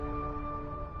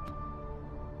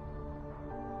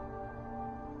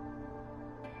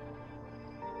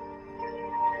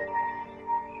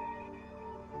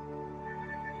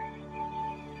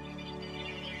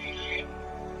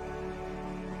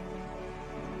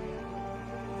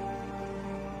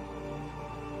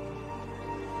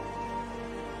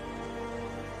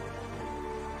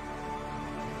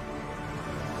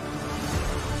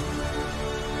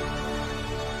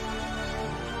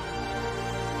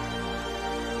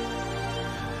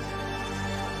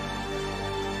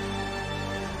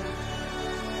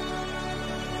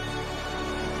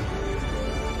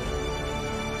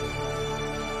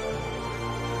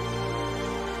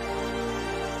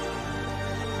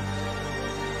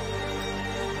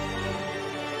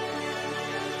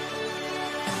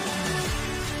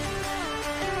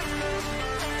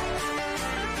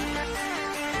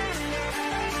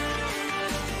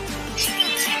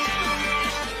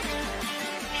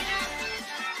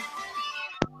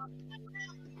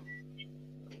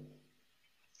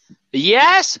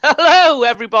Yes, hello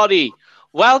everybody.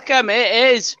 Welcome. It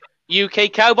is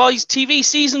UK Cowboys TV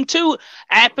Season 2,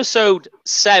 Episode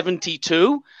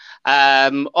 72.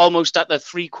 Almost at the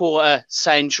three-quarter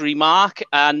century mark.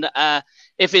 And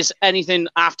if it's anything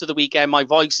after the weekend, my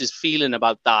voice is feeling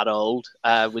about that old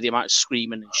with the amount of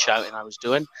screaming and shouting I was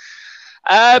doing.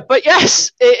 But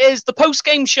yes, it is the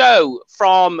post-game show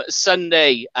from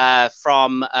Sunday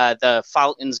from the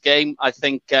Falcons game. I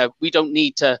think we don't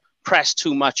need to press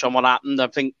too much on what happened. I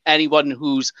think anyone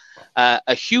who's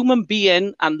a human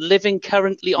being and living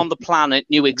currently on the planet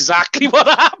knew exactly what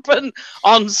happened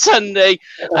on Sunday.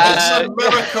 It's a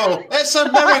miracle. It's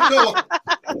a miracle.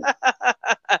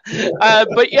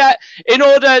 But yeah, in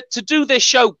order to do this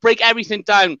show, break everything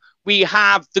down, we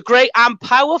have the great and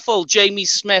powerful Jamie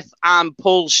Smith and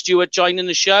Paul Stewart joining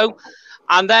the show.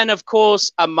 And then, of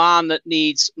course, a man that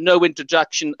needs no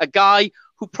introduction, a guy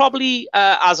who probably,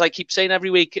 as I keep saying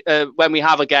every week when we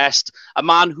have a guest, a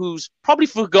man who's probably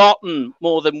forgotten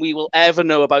more than we will ever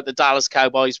know about the Dallas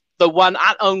Cowboys, the one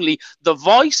and only, the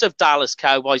voice of Dallas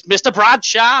Cowboys, Mr. Brad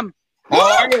Sham.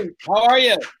 How are you? How are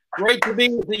you? Great to be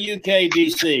with the UK,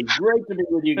 DC. Great to be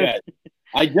with you guys.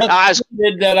 I just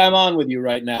did that I'm on with you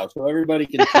right now, so everybody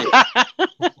can see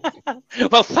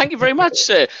it. Well, thank you very much,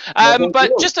 sir.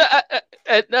 But just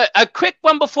a quick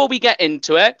one before we get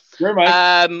into it. Sure,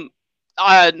 Mike.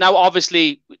 Now,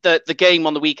 obviously, the game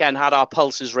on the weekend had our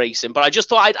pulses racing, but I just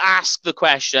thought I'd ask the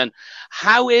question,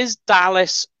 how is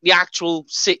Dallas, the actual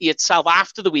city itself,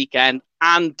 after the weekend,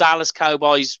 and Dallas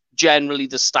Cowboys, generally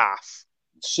the staff?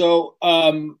 So,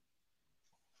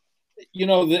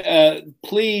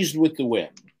 pleased with the win.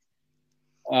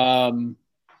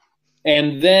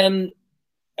 And then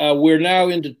we're now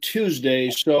into Tuesday,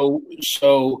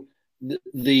 so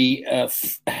the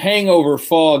hangover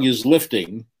fog is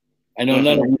lifting. I know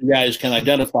none of you guys can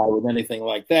identify with anything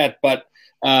like that, but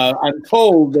I'm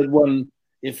told that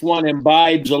if one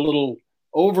imbibes a little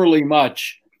overly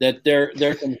much, that there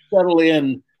can settle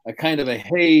in a kind of a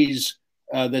haze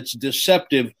that's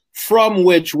deceptive, from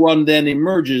which one then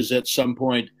emerges at some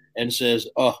point and says,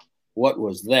 "Oh, what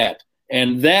was that?"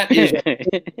 And that is,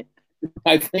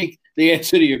 I think, the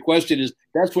answer to your question is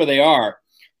that's where they are.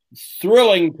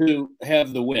 Thrilling to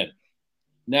have the win.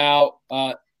 Now,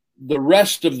 the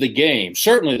rest of the game,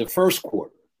 certainly the first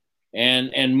quarter,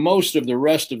 and most of the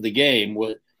rest of the game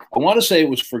was, I want to say it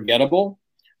was forgettable,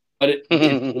 but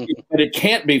it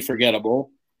can't be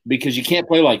forgettable because you can't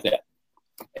play like that.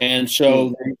 And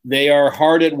so they are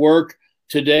hard at work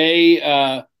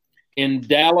today. In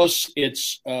Dallas,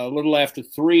 it's a little after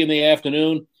 3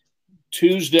 p.m.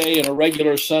 Tuesday and a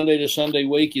regular Sunday to Sunday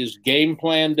week is game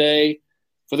plan day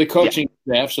for the coaching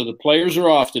staff. So the players are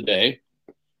off today.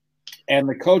 And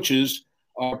the coaches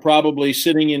are probably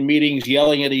sitting in meetings,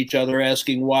 yelling at each other,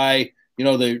 asking why,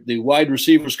 the wide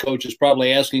receivers coach is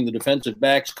probably asking the defensive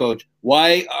backs coach,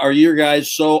 why are your guys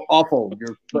so awful?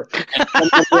 They're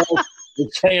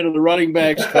saying to the running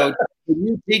backs coach, can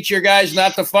you teach your guys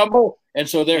not to fumble? And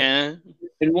so and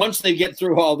once they get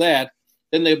through all that,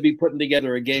 then they'll be putting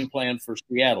together a game plan for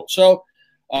Seattle. So,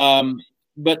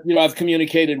 but, I've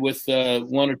communicated with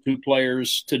one or two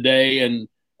players today and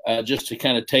just to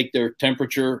kind of take their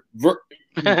temperature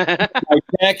by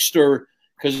text, or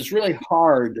because it's really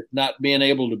hard not being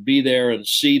able to be there and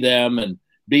see them and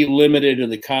be limited in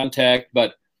the contact.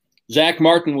 But Zach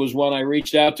Martin was one I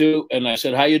reached out to, and I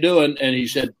said, "How you doing?" And he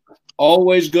said,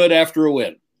 "Always good after a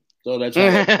win." So that's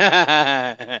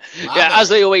as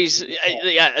they always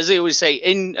say,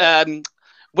 in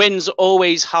wins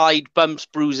always hide bumps,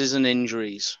 bruises, and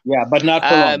injuries. Yeah, but not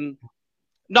for long.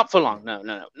 Not for long, no.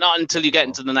 Not until you get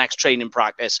into the next training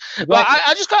practice. But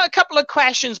I just got a couple of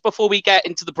questions before we get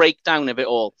into the breakdown of it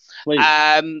all. Please.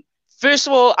 First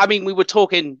of all, we were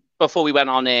talking before we went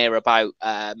on air about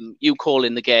you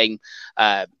calling the game,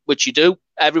 which you do.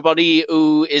 Everybody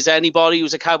who's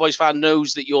a Cowboys fan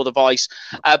knows that you're the voice.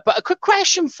 But a quick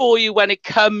question for you when it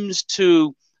comes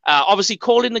to, obviously,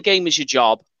 calling the game is your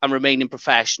job and remaining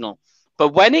professional.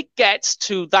 But when it gets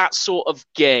to that sort of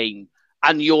game,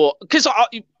 and because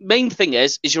main thing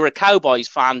is you're a Cowboys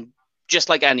fan, just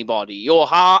like anybody. Your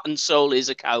heart and soul is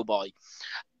a Cowboy.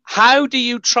 How do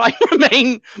you try and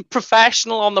remain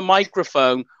professional on the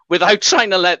microphone without trying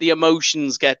to let the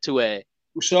emotions get to air?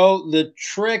 So the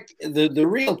trick, the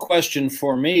real question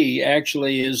for me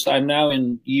actually is, I'm now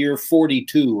in year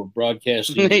 42 of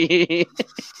broadcasting,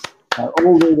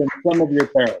 older than some of your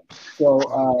parents. So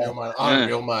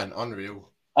unreal.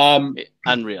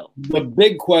 Unreal. The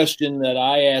big question that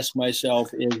I ask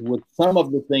myself is, with some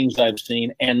of the things I've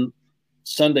seen, and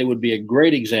Sunday would be a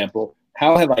great example,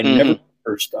 how have I never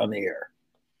cursed on the air?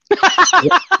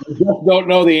 I just don't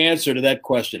know the answer to that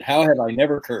question. How have I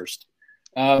never cursed?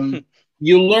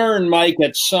 You learn, Mike,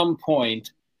 at some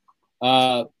point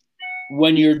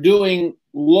when you're doing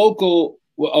a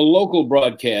local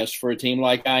broadcast for a team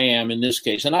like I am in this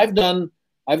case, and I've done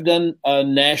a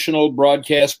national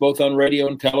broadcast both on radio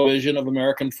and television of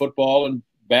American football and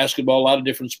basketball, a lot of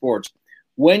different sports.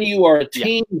 When you are a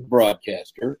team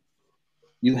broadcaster,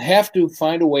 you have to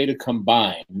find a way to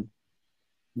combine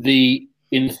the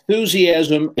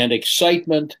enthusiasm and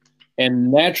excitement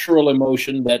and natural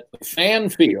emotion that the fan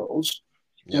feels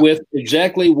with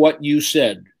exactly what you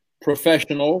said.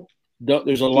 Professional.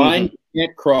 There's a line you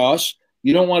can't cross.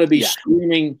 You don't want to be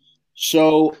screaming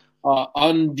so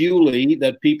unduly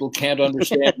that people can't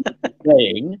understand what you're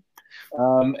saying.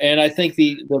 And I think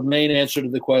the main answer to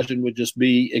the question would just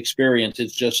be experience.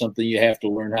 It's just something you have to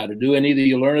learn how to do, and either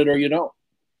you learn it or you don't.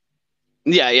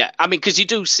 Yeah. I mean, because you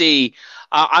do see,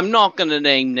 I'm not going to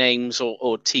name names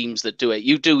or teams that do it.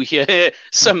 You do hear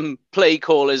some play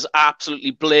callers absolutely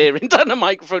blaring down the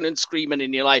microphone and screaming,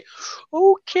 and you're like,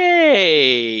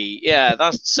 okay, yeah,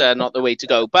 that's not the way to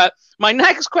go. But my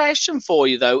next question for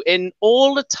you, though, in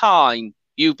all the time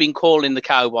you've been calling the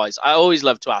Cowboys, I always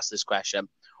love to ask this question.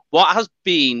 What has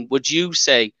been, would you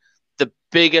say, the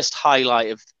biggest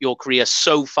highlight of your career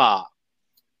so far?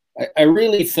 I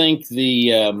really think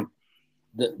the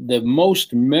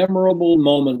most memorable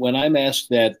moment when I'm asked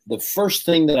that, the first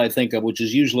thing that I think of, which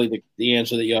is usually the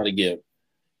answer that you ought to give,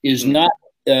 is not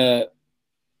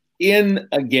in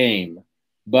a game,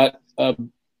 but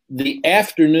the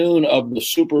afternoon of the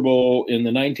Super Bowl in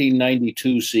the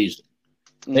 1992 season.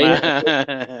 They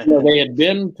had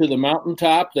been to the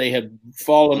mountaintop. They had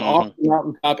fallen off the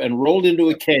mountaintop and rolled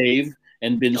into a cave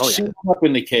and been sitting up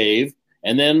in the cave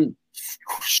and then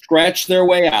scratched their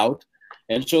way out.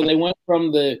 And so they went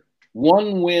from the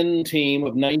one-win team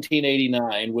of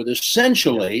 1989 with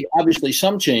essentially, obviously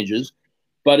some changes,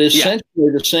 but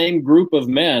essentially the same group of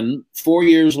men. 4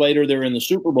 years later, they're in the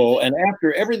Super Bowl. And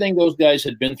after everything those guys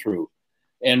had been through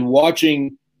and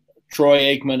watching Troy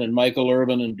Aikman and Michael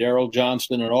Irvin and Daryl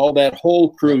Johnston and all that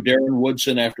whole crew, Darren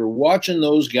Woodson, after watching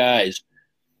those guys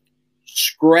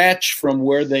scratch from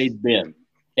where they'd been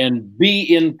and be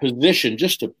in position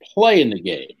just to play in the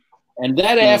game. And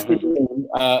that afternoon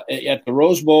at the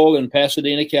Rose Bowl in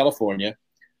Pasadena, California,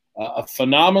 a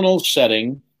phenomenal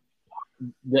setting.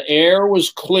 The air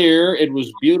was clear. It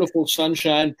was beautiful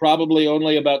sunshine, probably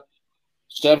only about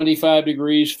 75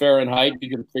 degrees Fahrenheit. You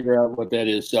can figure out what that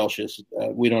is, Celsius.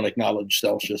 We don't acknowledge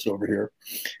Celsius over here.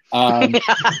 And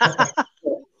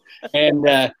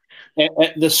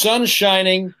the sun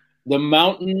shining, the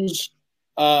mountains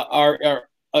are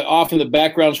off in the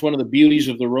background. It's one of the beauties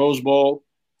of the Rose Bowl.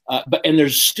 And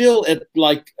there's still at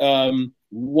like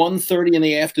 1:30 in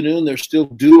the afternoon, there's still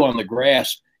dew on the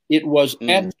grass. It was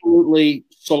absolutely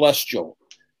celestial,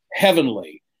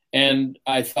 heavenly. And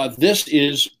I thought, this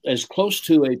is as close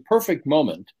to a perfect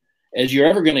moment as you're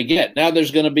ever going to get. Now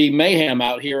there's going to be mayhem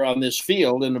out here on this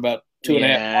field in about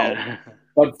 2.5 hours.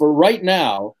 But for right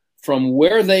now, from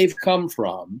where they've come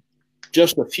from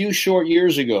just a few short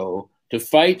years ago to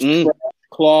fight,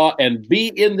 claw, and be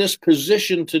in this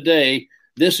position today,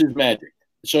 this is magic.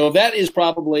 So that is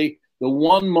probably the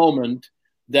one moment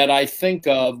that I think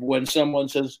of when someone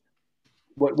says,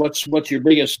 what's your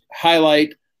biggest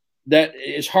highlight? That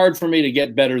is hard for me to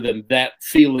get better than that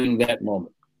feeling, that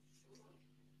moment.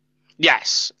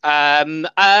 Yes. And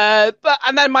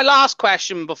then my last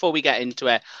question before we get into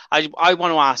it, I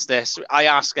want to ask this. I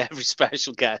ask every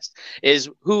special guest is,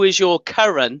 who is your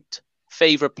current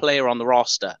favorite player on the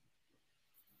roster?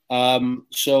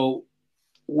 So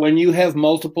when you have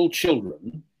multiple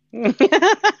children, do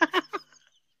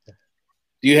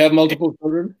you have multiple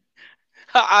children?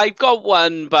 I've got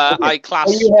one, but okay.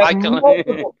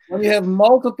 When you have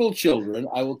multiple children,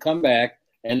 I will come back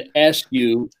and ask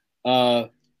you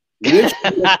which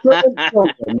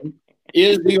children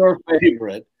is your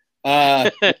favorite.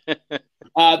 There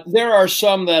are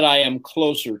some that I am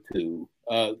closer to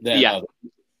than others.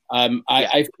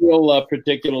 I feel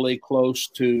particularly close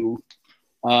to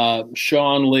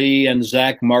Sean Lee and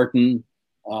Zach Martin.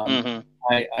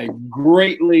 I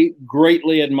greatly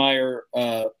admire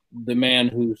the man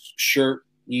whose shirt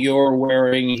you're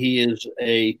wearing. He's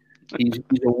a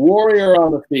warrior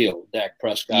on the field, Dak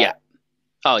Prescott. Yeah.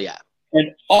 Oh yeah.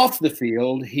 And off the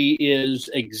field, he is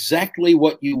exactly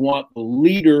what you want the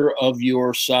leader of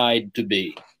your side to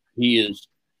be. He is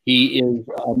a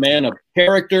man of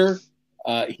character.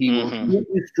 He will keep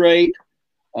you straight.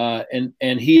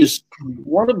 And he is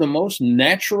one of the most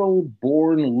natural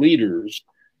born leaders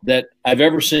that I've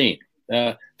ever seen.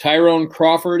 To Tyrone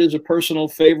Crawford is a personal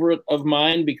favorite of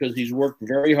mine because he's worked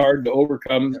very hard to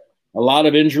overcome a lot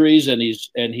of injuries, and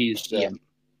he's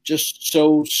just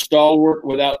so stalwart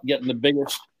without getting the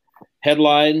biggest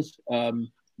headlines.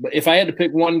 But if I had to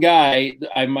pick one guy,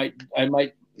 I might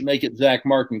make it Zach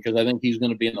Martin because I think he's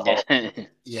going to be in the Hall.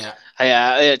 Yeah,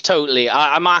 totally.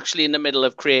 I'm actually in the middle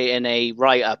of creating a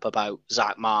write-up about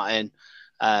Zach Martin.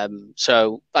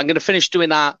 So I'm going to finish doing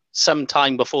that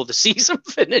sometime before the season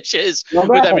finishes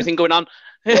with everything going on.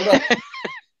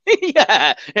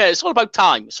 Yeah, it's all about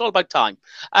time.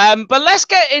 But let's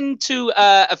get into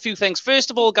a few things. First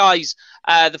of all, guys,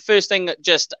 the first thing,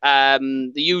 just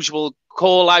the usual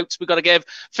call outs we got to give.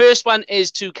 First one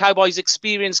is to Cowboys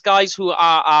Experience, guys, who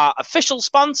are our official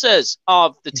sponsors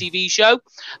of the TV show.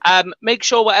 Make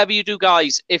sure whatever you do,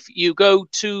 guys, if you go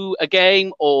to a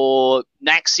game or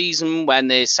next season when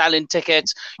they're selling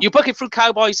tickets, you book it through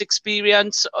Cowboys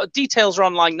Experience. Details are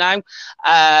online now.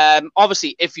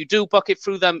 Obviously, if you do book it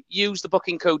through them, use the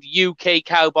booking code UK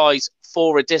Cowboys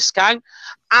for a discount.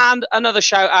 And another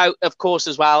shout out, of course,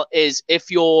 as well, is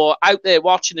if you're out there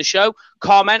watching the show,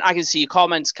 comment. I can see your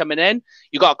comments coming in.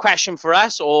 You got a question for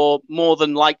us, or more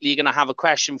than likely you're going to have a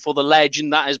question for the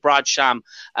legend that is Brad Sham.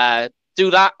 Do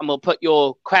that, and we'll put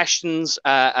your questions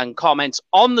and comments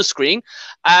on the screen.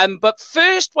 But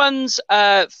first, guys,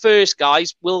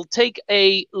 we'll take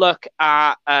a look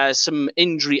at some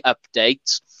injury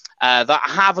updates that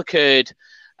have occurred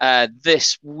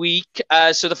this week.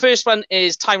 So the first one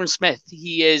is Tyron Smith.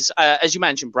 He is, as you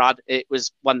mentioned, Brad, it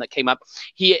was one that came up.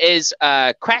 He is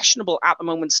questionable at the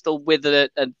moment still with the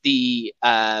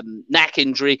neck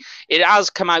injury. It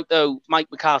has come out, though, Mike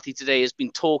McCarthy today has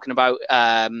been talking about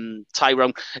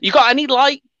Tyron. You got any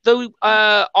light, though,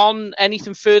 on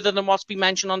anything further than what's been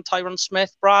mentioned on Tyron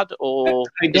Smith, Brad? Or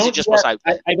is it just what's out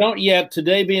there? I don't yet.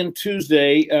 Today being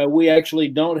Tuesday, we actually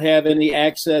don't have any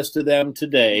access to them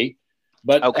today.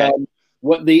 But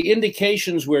what the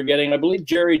indications we're getting, I believe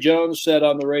Jerry Jones said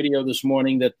on the radio this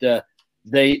morning that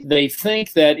they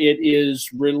think that it is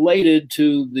related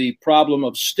to the problem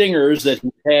of stingers that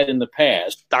he had in the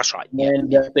past. That's right.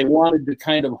 And they wanted to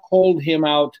kind of hold him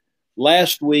out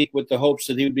last week with the hopes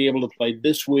that he would be able to play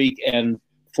this week and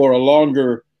for a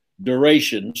longer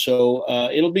duration. So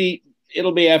it'll be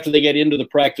after they get into the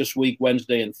practice week,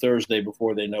 Wednesday and Thursday,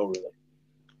 before they know really.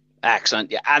 Excellent.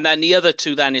 Yeah. And then the other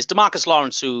two then is DeMarcus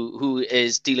Lawrence, who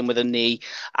is dealing with a knee,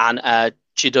 and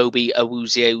Chidobe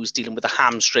Awuzie, who's dealing with a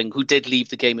hamstring, who did leave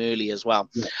the game early as well.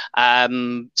 Yeah.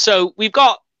 So we've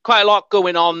got quite a lot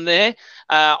going on there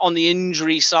on the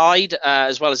injury side,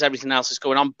 as well as everything else that's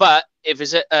going on. But if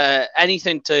there's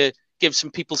anything to give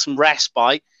some people some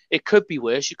respite, it could be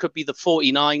worse. It could be the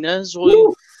 49ers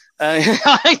or...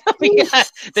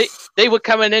 they were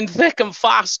coming in thick and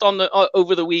fast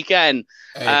over the weekend,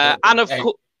 and of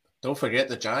course, don't forget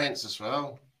the Giants as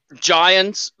well.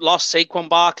 Giants lost Saquon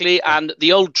Barkley, and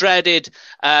the old dreaded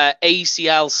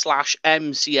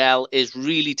ACL/MCL is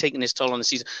really taking its toll on the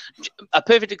season. A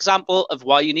perfect example of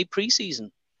why you need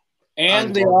preseason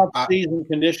and the off-season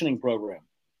conditioning program.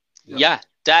 Yeah,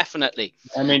 definitely.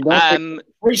 I mean,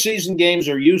 preseason games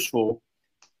are useful.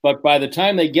 But by the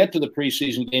time they get to the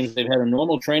preseason games, they've had a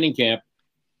normal training camp,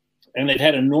 and they've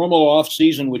had a normal off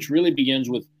season, which really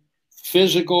begins with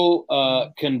physical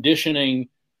conditioning,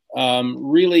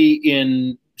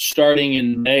 really starting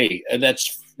in May.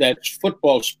 That's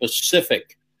football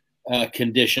specific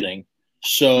conditioning.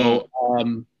 So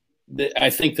I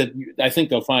think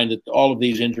they'll find that all of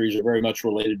these injuries are very much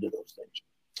related to those things.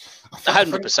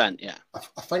 100%, yeah.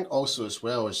 I think also as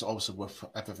well is also with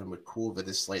everything with COVID,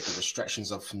 it's like the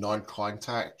restrictions of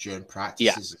non-contact during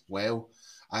practices as well.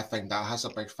 I think that has a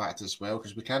big factor as well,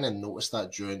 because we kind of noticed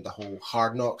that during the whole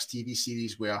Hard Knocks TV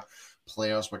series where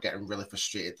players were getting really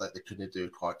frustrated, like they couldn't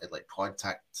do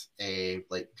contact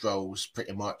drills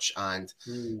pretty much, and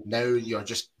now you're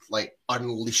just like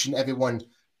unleashing everyone.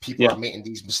 People are making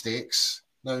these mistakes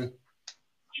now.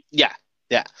 Yeah,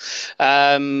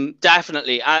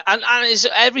 definitely. And it's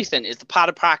everything. It's the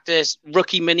padded practice,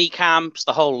 rookie mini camps,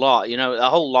 the whole lot. You know, the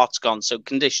whole lot's gone. So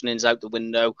conditioning's out the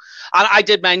window. And I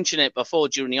did mention it before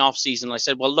during the off season. I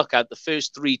said, well, look out, the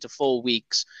first 3 to 4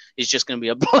 weeks is just going to be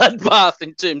a bloodbath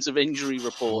in terms of injury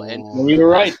reporting. You're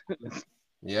right.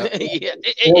 Yeah,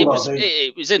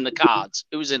 it was in the cards.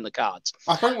 It was in the cards.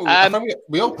 I think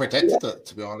we all predicted it,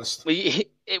 to be honest.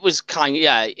 It was kind of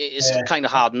it's kind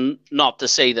of hard not to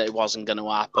say that it wasn't going to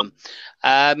happen.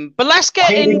 But let's get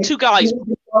into guys.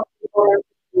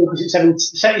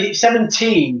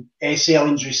 17 ACL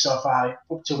injuries so far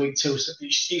up to week 2. So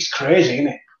it's crazy, isn't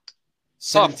it?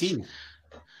 17.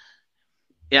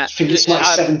 Yeah, it's like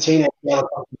 17 ACL.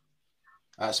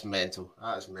 That's mental.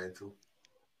 That is mental.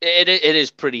 It is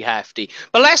pretty hefty.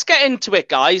 But let's get into it,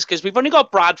 guys, because we've only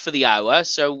got Brad for the hour,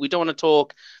 so we don't want to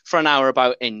talk for an hour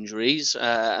about injuries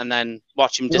and then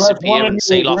watch him disappear and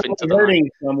sail off into the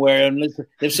night. Somewhere. And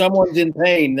if someone's in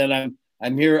pain, then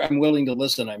I'm here. I'm willing to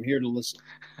listen. I'm here to listen.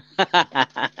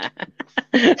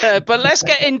 But let's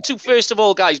get into, first of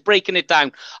all, guys, breaking it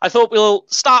down. I thought we'll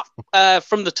start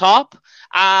from the top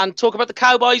and talk about the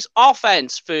Cowboys'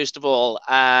 offense, first of all.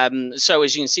 So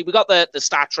as you can see, we got the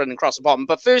stats running across the bottom.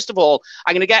 But first of all,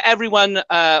 I'm going to get everyone,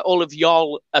 all of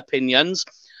y'all opinions,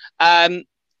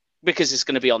 because it's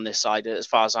going to be on this side as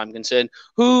far as I'm concerned.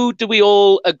 Who do we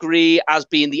all agree as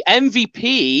being the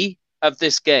MVP of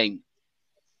this game?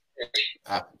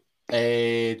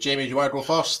 Jamie, do you want to go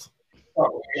first?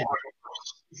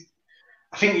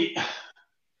 I think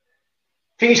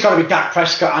it's got to be Dak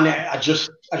Prescott, and I just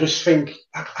think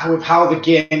with how the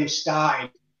game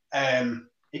started,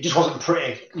 it just wasn't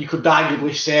pretty. You could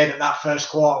arguably say that first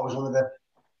quarter was one of the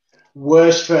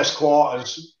worst first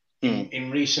quarters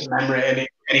in recent memory,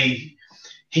 and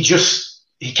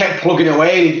he kept plugging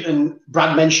away. And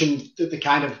Brad mentioned the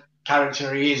kind of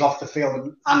character he is off the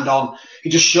field and on. He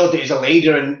just showed that he's a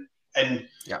leader, and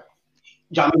yeah.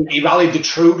 I mean, he rallied the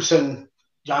troops, and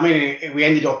I mean, we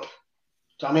ended up,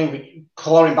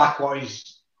 clawing back what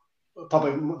is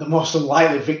probably the most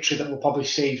unlikely victory that we'll probably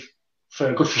see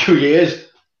for a good few years.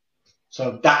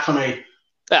 So that for me.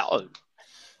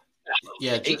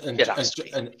 Yeah,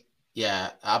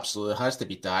 absolutely. It has to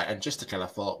be that. And just to kind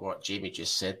of follow up what Jamie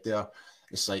just said there,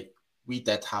 it's like we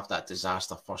did have that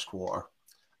disaster first quarter.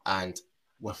 And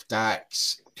with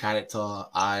Dak's character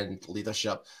and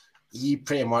leadership, he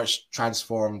pretty much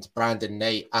transformed Brandon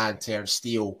Knight and Terrence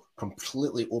Steele,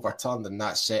 completely overturned in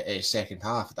that second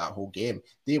half of that whole game.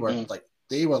 They were like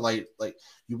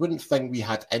you wouldn't think we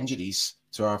had injuries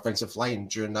to our offensive line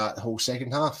during that whole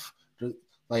second half.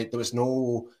 Like there was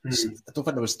no, I don't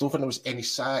think there was any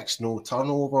sacks, no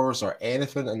turnovers or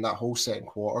anything in that whole second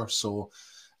quarter. So,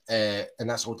 and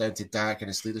that's all down to Dak and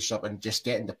his leadership and just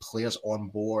getting the players on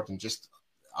board and just,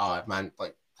 Dak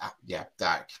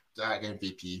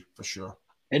MVP for sure.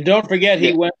 And don't forget,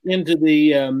 he went into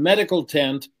the medical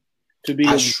tent to be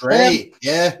examined.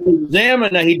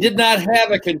 He did not have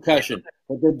a concussion,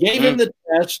 but they gave him the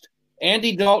test.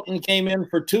 Andy Dalton came in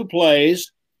for 2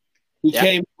 plays. He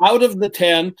came out of the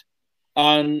tent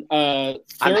on third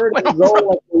and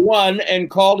goal at the 1 and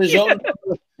called his own.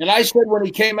 And I said when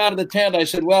he came out of the tent, I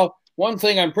said, well, one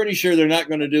thing I'm pretty sure they're not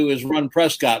going to do is run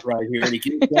Prescott right here. And he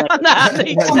keeps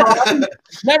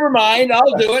Never mind,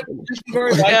 I'll do it. Just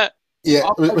very nice. Yeah,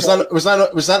 was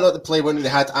that not the play when they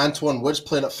had Antoine Woods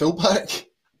playing at fullback?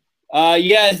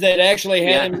 Yes, they actually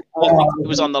had him. It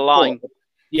was on the line.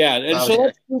 Yeah, and so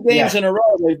that's 2 games in a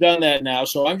row they've done that now.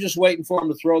 So I'm just waiting for him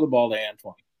to throw the ball to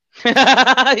Antoine.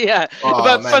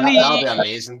 But funny, that'll be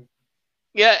amazing.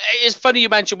 Yeah, it's funny you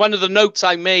mentioned. One of the notes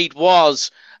I made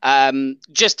was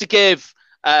just to give,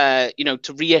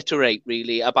 to reiterate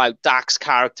really about Dak's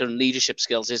character and leadership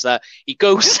skills is that he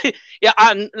goes,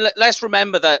 and let's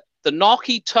remember that the knock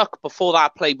he took before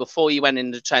that play, before he went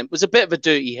into the tent, was a bit of a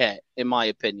dirty hit, in my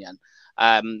opinion.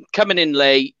 Coming in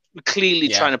late, clearly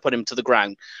trying to put him to the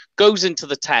ground, goes into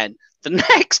the tent. The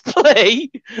next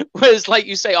play was, like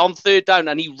you say, on third down,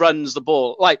 and he runs the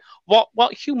ball. Like,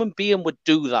 what human being would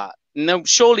do that? No,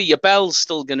 surely your bell's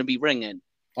still going to be ringing.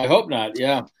 I hope not.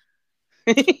 Yeah.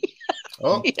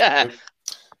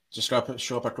 Just gotta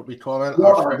show up a quick comment.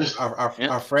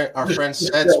 Our friend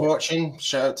Sid's watching.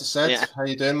 Shout out to Sid. Yeah. How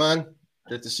you doing, man?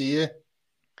 Good to see you.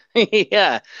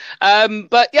 On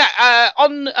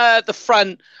the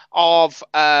front of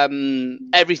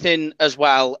everything as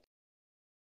well.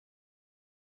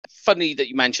 Funny that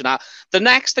you mentioned that. The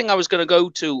next thing I was going to go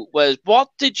to was, what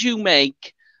did you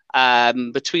make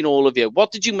between all of you?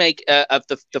 What did you make of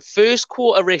the first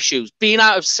quarter issues? Being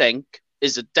out of sync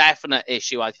is a definite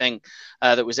issue, I think.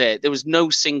 That was it. There was no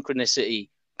synchronicity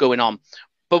going on.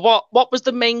 But what was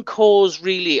the main cause,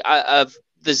 really, of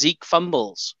the Zeke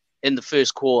fumbles in the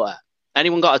first quarter?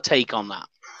 Anyone got a take on that?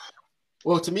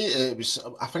 Well, to me, I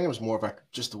think it was more of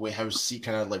just the way how Zeke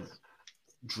kind of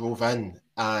drove in,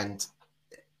 and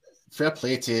fair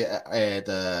play to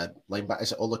the linebacker.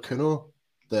 Is it Olakuno,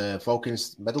 the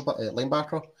Falcons middle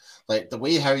linebacker? Like the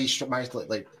way how he managed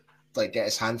to get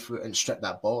his hand through it and strip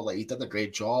that ball. Like he did a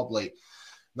great job. Like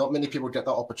not many people get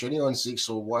that opportunity on Zeke.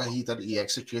 So what he did, he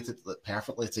executed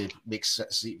perfectly to make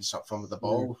Zeke from the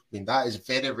ball. I mean, that is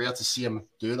very rare to see him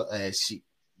do that.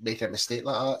 Make a mistake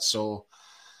like that. So,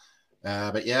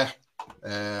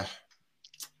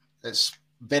 it's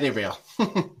very rare.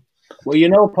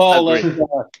 Well, Paul,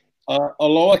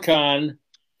 Aloakon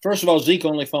first of all, Zeke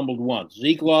only fumbled once.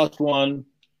 Zeke lost one.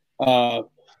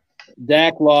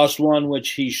 Dak lost one,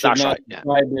 which he should not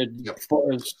try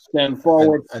to send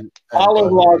forward.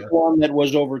 Pollard lost one that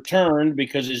was overturned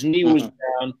because his knee was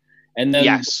down, and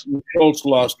then Schultz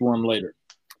lost one later.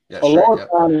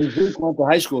 Olotan and Zeke went to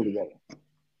high school together.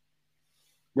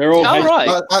 They're all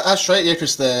right. That's right, yeah,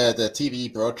 because the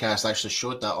TV broadcast actually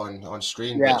showed that on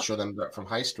screen. Yeah. It showed them from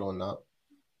high school and that.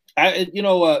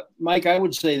 Mike, I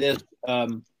would say this.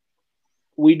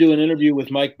 We do an interview with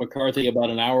Mike McCarthy about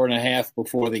an hour and a half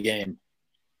before the game.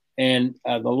 And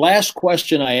the last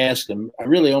question I asked him, I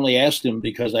really only asked him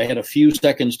because I had a few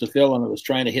seconds to fill and I was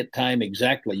trying to hit time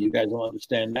exactly. You guys will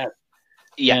understand that.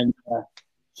 Yeah. And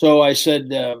so I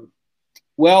said,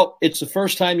 well, it's the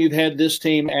first time you've had this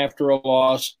team after a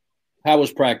loss. How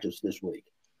was practice this week?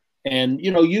 And,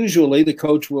 usually the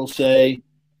coach will say,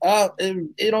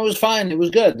 it was fine. It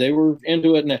was good. They were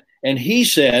into it. And he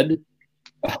said,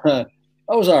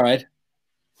 it was all right.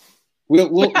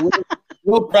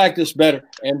 We'll practice better.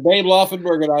 And Babe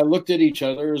Laufenberg and I looked at each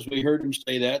other as we heard him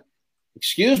say that.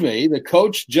 Excuse me, the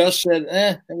coach just said,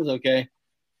 it was okay.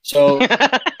 So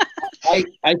I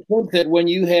think that when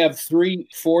you have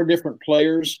 3-4 different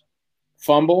players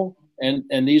fumble,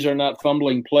 and these are not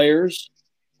fumbling players,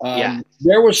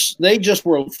 they just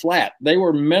were flat. They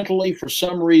were mentally, for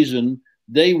some reason,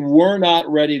 they were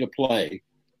not ready to play.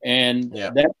 And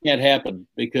that can't happen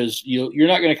because you're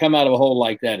not going to come out of a hole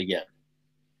like that again.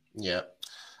 Yeah.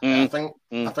 I think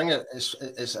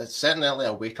it's certainly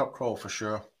a wake-up call for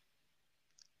sure.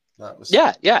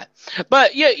 Yeah.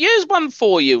 But here's one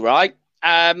for you, right?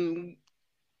 The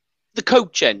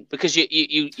coaching, because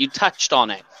you touched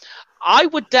on it. I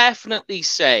would definitely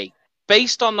say,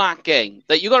 based on that game,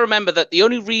 that you got to remember that the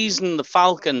only reason the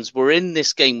Falcons were in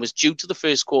this game was due to the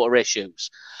first quarter issues.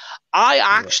 I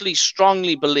actually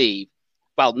strongly believe,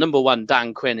 well, number one,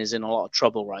 Dan Quinn is in a lot of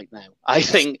trouble right now. I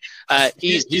think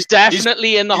he's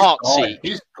definitely in the hot seat.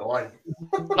 He's gone.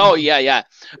 Oh, yeah.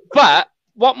 But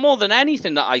what more than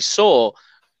anything that I saw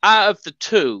out of the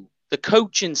two, the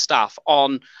coaching staff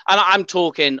and I'm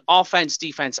talking offense,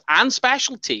 defense, and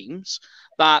special teams,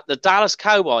 that the Dallas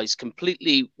Cowboys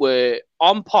completely were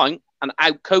on point and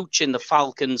out coaching the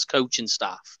Falcons coaching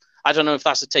staff. I don't know if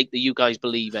that's a take that you guys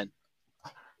believe in.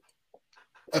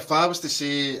 If I was to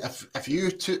say, if you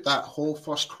took that whole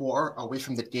first quarter away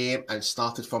from the game and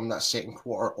started from that second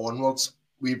quarter onwards,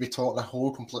 we'd be talking a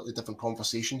whole completely different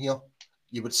conversation here.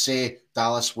 You would say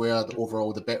Dallas were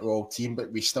the better team,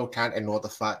 but we still can't ignore the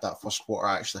fact that first quarter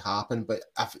actually happened. But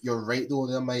if you're right though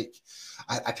there, Mike,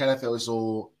 I kind of feel as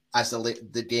though as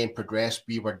the game progressed,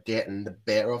 we were getting the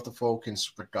better of the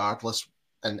Falcons regardless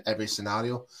in every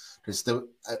scenario. Because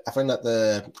I think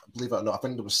that believe it or not, I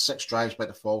think there was 6 drives by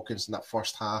the Falcons in that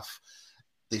first half.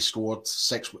 They scored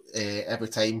 6 every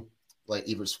time, like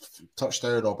either was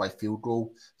touchdown or by field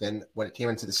goal. Then when it came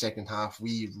into the second half,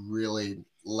 we really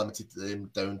limited them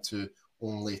down to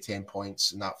only 10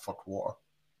 points in that third quarter.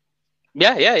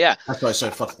 Yeah.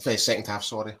 Sorry, for the second half,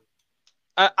 sorry.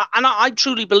 And I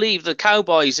truly believe the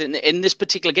Cowboys in this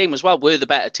particular game as well were the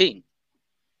better team.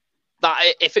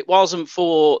 That if it wasn't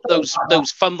for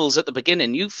those fumbles at the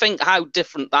beginning, you think how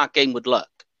different that game would look.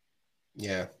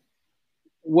 Yeah.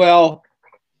 Well,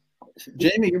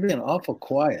 Jamie, you're being awful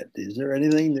quiet. Is there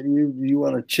anything that you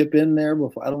want to chip in there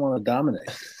before? I don't want to dominate.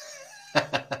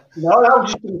 No, I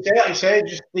was just going to say, like I said,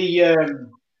 just there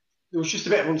was just a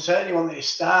bit of uncertainty on the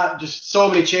start. Just so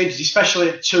many changes, especially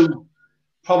at 2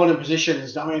 prominent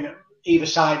positions. I mean, either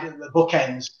side of the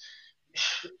bookends.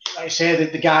 Like I say,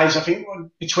 the guys, I think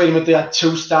between them they had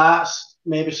 2 starts,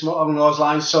 maybe some along those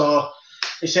lines. So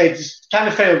they say just kind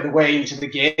of failed the way into the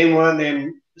game, weren't they?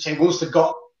 And say once they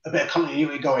got a bit of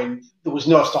continuity going, there was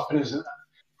no stopping us.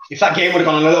 If that game would have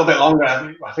gone a little bit longer,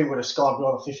 I think we'd have scored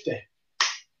over 50.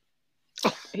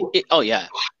 Oh yeah.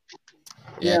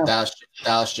 Yeah,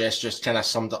 Dallas just kind of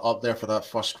summed it up there for that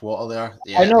first quarter there.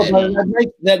 Yeah, I know, but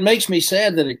that makes me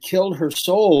sad that it killed her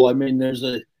soul. I mean,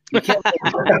 you can't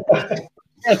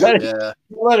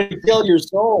let it kill your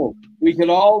soul. We could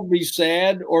all be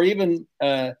sad or even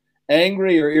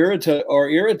angry or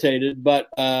irritated, but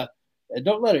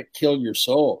don't let it kill your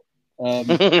soul.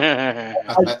 The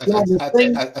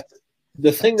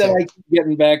thing that I keep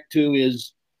getting back to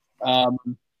is,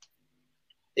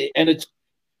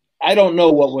 I don't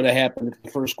know what would have happened if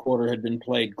the first quarter had been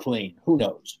played clean. Who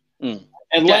knows?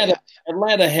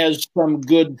 Atlanta has some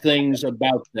good things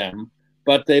about them,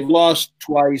 but they've lost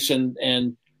twice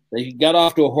and they got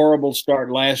off to a horrible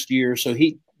start last year. So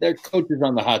their coach is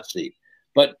on the hot seat.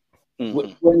 But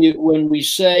when we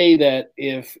say that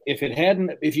if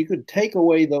you could take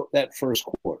away that first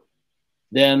quarter,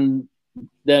 then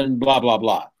then blah, blah,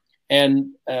 blah.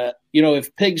 And,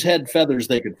 if pigs had feathers,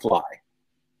 they could fly.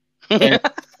 And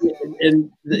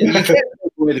you can't take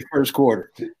away the first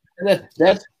quarter. You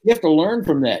have to learn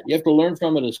from that. You have to learn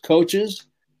from it as coaches.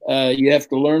 You have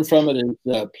to learn from it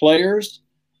as players.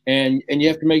 And you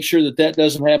have to make sure that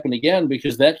doesn't happen again,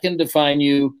 because that can define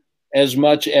you as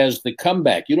much as the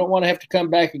comeback. You don't want to have to come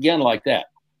back again like that.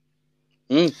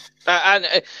 We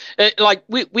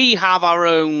have our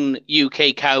own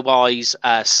UK Cowboys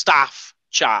staff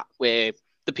chat where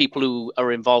the people who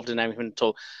are involved in everything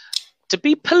talk. To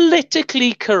be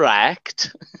politically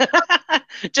correct,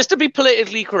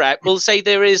 we'll say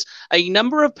there is a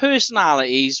number of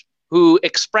personalities who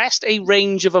expressed a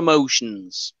range of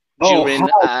emotions during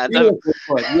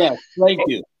yes, thank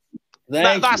you.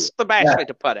 That's the best way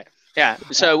to put it. Yeah.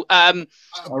 So all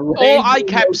I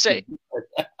kept saying,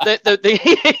 but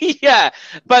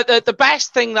the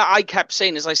best thing that I kept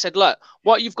saying is I said, look,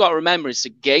 what you've got to remember is it's a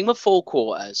game of 4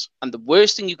 quarters, and the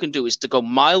worst thing you can do is to go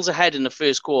miles ahead in the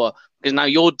first quarter, because now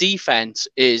your defense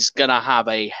is gonna have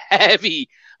a heavy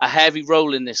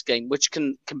role in this game, which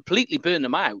can completely burn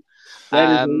them out.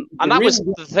 And that was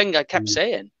the thing I kept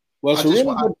saying. Well, it's a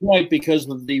really good point, because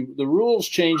the rules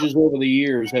changes over the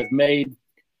years have made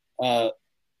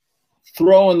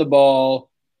throwing the ball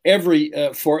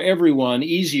for everyone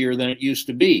easier than it used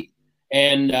to be.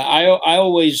 And I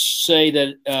always say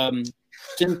that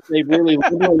since they've really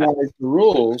liberalized the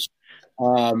rules,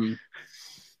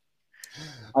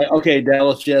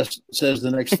 Dallas just says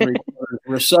the next 3 quarters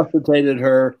resuscitated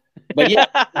her. But yeah,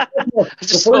 I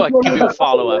just thought I'd give you a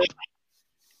follow-up.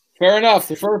 Fair enough.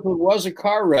 The first one was a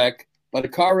car wreck, but a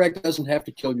car wreck doesn't have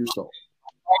to kill your soul.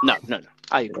 No.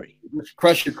 I agree. Just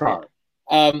crush your car.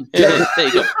 There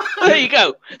you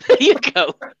go.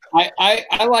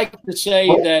 I like to say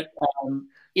that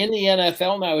in the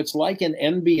NFL now, it's like an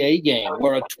NBA game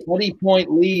where a 20-point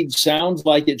lead sounds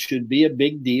like it should be a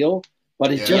big deal,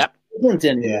 but it just isn't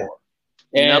anymore.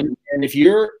 Yeah. And if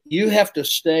you have to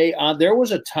stay on. There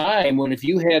was a time when if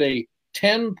you had a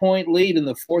 10-point lead in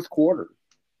the fourth quarter,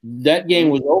 that game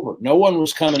was over. No one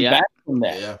was coming back from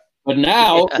that. Yeah. But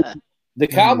now the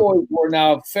Cowboys were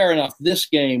now, fair enough, this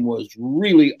game was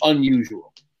really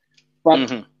unusual.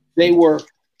 But they were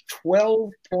 12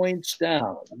 points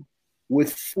down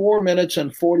with 4 minutes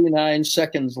and 49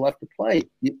 seconds left to play.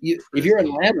 If you're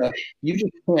Atlanta, you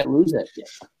just can't lose that game.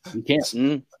 You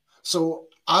can't. So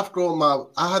I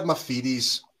had my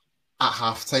theories at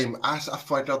halftime. I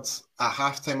figured at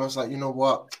halftime, I was like, you know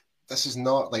what? This is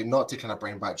not to kind of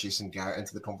bring back Jason Garrett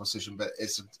into the conversation, but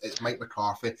it's Mike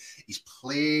McCarthy. He's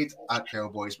played at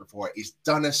Cowboys before. He's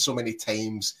done this so many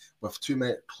times with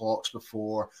 2-minute clocks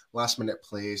before, last minute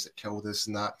plays that killed us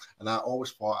and that. And I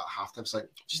always thought at halftime, it's like,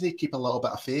 just need to keep a little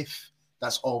bit of faith.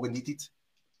 That's all we needed.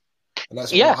 And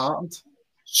that's what happened.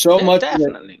 So much. I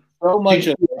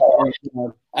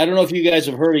don't know if you guys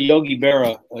have heard of Yogi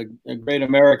Berra, a great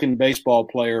American baseball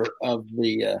player of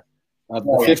the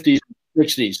 50s,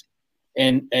 60s.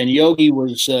 And Yogi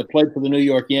was played for the New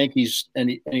York Yankees, and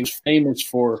he was famous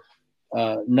for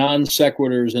non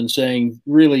sequiturs and saying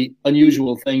really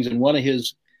unusual things. And one of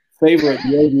his favorite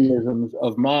Yogiisms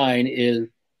of mine is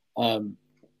 50%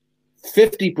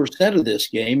 of this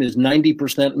game is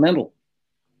 90% mental.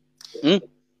 I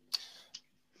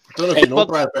don't know if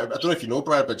you know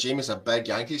Brad, but Jamie's a big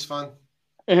Yankees fan.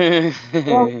 Well,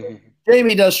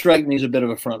 Jamie does strike me as a bit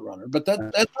of a front runner, but that's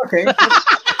okay.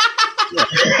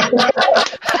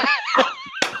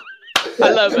 I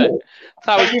love it.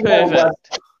 That was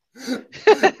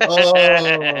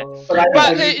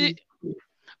perfect.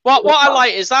 But what I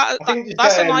like is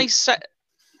that's a nice set.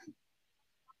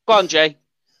 Go on, Jay.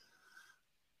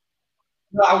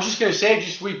 No, I was just going to say,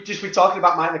 we talking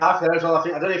about Mike McCarthy there as well. I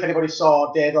don't know if anybody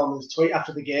saw Dave Elman's tweet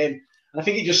after the game, and I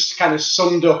think he just kind of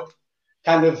summed up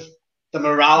kind of the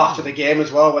morale after the game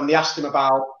as well when they asked him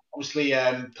about obviously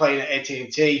playing at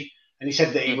AT&T. And he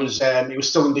said that he was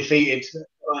still undefeated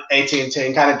at AT&T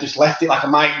and kind of just left it like a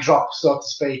mic drop, so to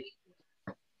speak.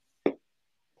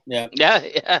 Yeah.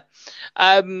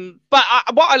 But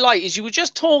what I like is you were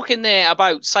just talking there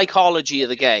about psychology of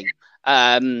the game.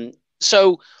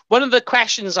 So one of the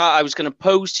questions I was going to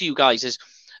pose to you guys is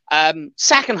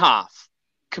second half,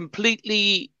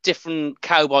 completely different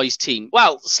Cowboys team.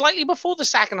 Well, slightly before the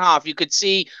second half, you could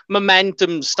see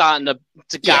momentum starting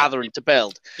to gather and to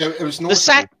build. It was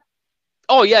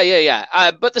Oh,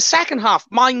 yeah. But the second half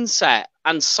mindset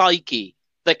and psyche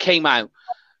that came out,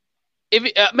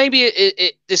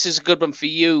 this is a good one for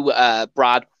you,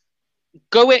 Brad.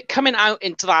 Coming out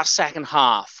into that second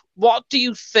half, what do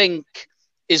you think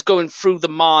is going through the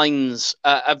minds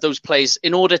of those players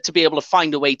in order to be able to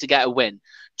find a way to get a win?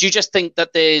 Do you just think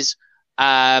that there's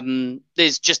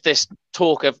just this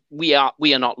talk of we are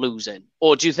not losing,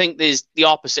 or do you think there's the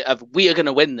opposite of we are going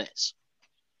to win this?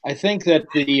 I think that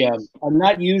I'm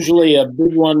not usually a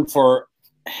big one for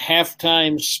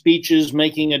halftime speeches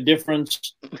making a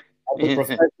difference at the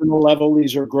professional level.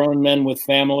 These are grown men with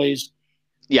families,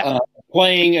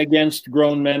 playing against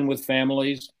grown men with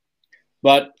families.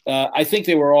 But I think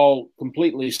they were all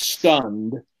completely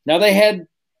stunned. Now they had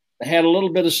a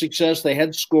little bit of success. They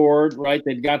had scored, right?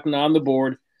 They'd gotten on the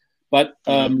board, but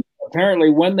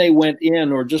apparently when they went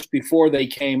in, or just before they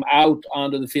came out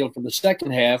onto the field for the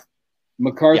second half,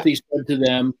 McCarthy said to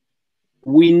them,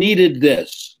 we needed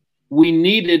this. We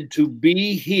needed to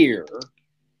be here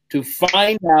to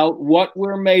find out what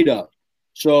we're made of.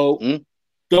 So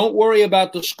don't worry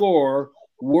about the score.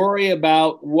 Worry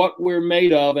about what we're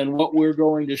made of and what we're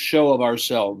going to show of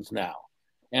ourselves now.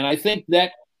 And I think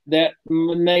that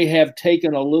may have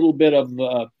taken a little bit of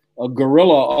a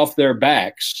gorilla off their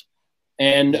backs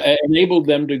and enabled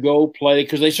them to go play,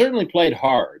 because they certainly played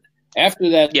hard. After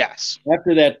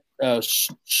that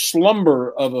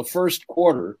slumber of a first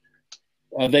quarter,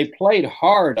 they played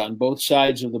hard on both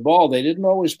sides of the ball. They didn't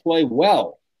always play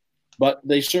well, but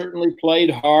they certainly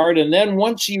played hard. And then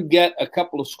once you get a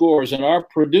couple of scores, and our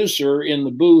producer in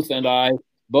the booth and I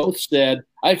both said,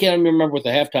 I can't even remember what the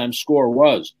halftime score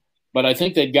was, but I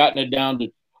think they'd gotten it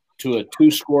down to a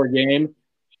 2-score game.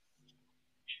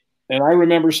 And I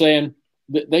remember saying,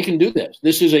 they can do this.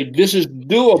 This is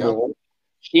doable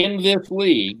in this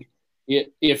league.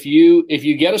 If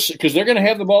you get us, because they're going to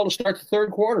have the ball to start the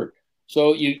third quarter.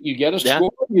 So you get a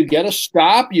score, you get a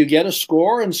stop, you get a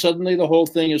score, and suddenly the whole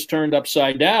thing is turned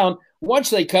upside down. Once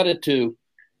they cut it to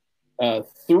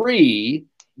 3,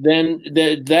 then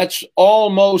that's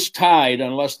almost tied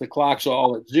unless the clock's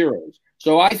all at zeros.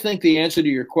 So I think the answer to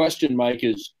your question, Mike,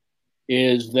 is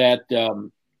that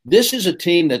this is a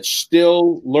team that's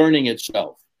still learning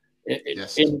itself.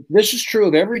 And this is true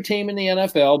of every team in the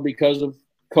NFL because of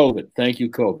COVID. Thank you,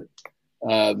 COVID.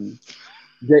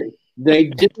 They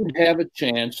didn't have a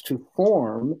chance to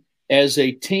form as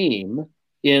a team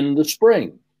in the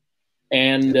spring.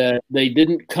 And they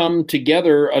didn't come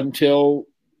together until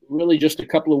really just a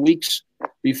couple of weeks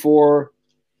before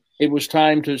it was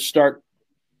time to start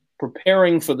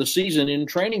preparing for the season in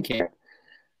training camp.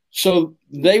 So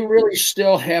they really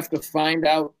still have to find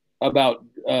out about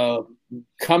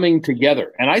coming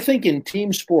together. And I think in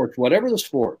team sports, whatever the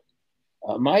sport,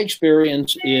 my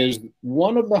experience is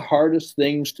one of the hardest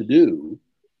things to do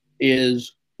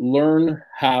is learn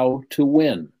how to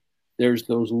win. There's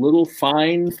those little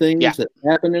fine things that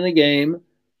happen in a game,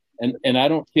 and I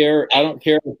don't care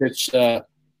if it's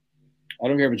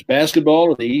basketball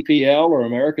or the EPL or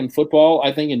American football.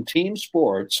 I think in team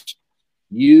sports,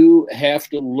 you have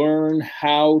to learn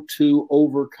how to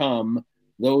overcome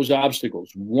those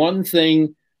obstacles. One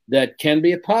thing that can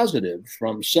be a positive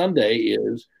from Sunday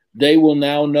is they will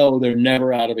now know they're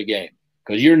never out of a game,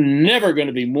 because you're never going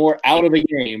to be more out of a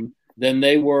game than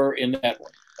they were in that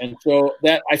one. And so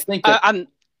that I think that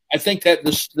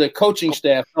the coaching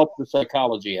staff helped the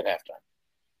psychology at halftime.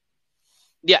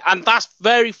 Yeah, and that's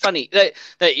very funny. That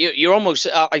you're almost,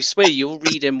 I swear, you're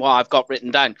reading what I've got written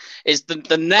down. Is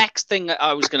the next thing that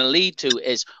I was going to lead to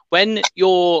is when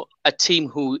you're a team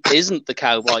who isn't the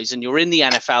Cowboys and you're in the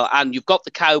NFL and you've got the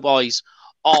Cowboys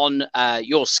on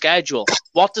your schedule,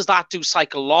 what does that do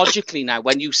psychologically now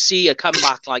when you see a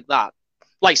comeback like that?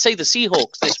 Like, say, the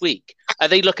Seahawks this week. Are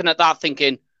they looking at that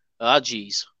thinking, oh,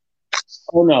 geez?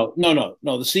 Oh, no.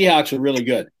 The Seahawks are really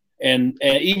good. And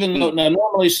even though now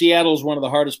normally Seattle is one of the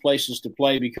hardest places to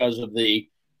play because of the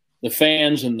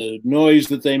fans and the noise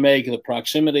that they make, the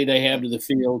proximity they have to the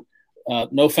field,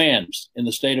 no fans in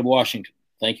the state of Washington.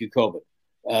 Thank you, COVID.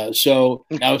 So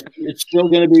now it's still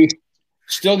going to be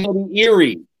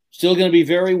eerie, still going to be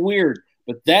very weird.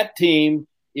 But that team,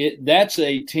 that's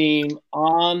a team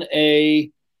on a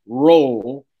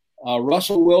roll.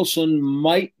 Russell Wilson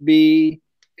might be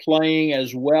playing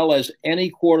as well as any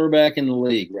quarterback in the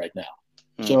league right now.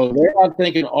 So they're not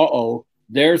thinking,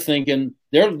 they're thinking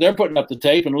they're putting up the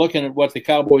tape and looking at what the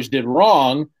Cowboys did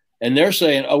wrong, and they're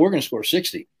saying, we're going to score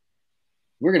 60.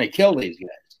 We're going to kill these guys.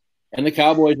 And the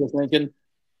Cowboys are thinking,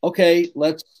 okay,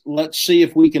 let's see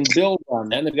if we can build on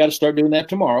that. And they've got to start doing that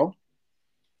tomorrow.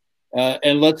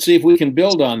 And let's see if we can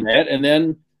build on that. And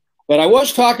then, but I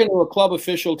was talking to a club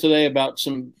official today about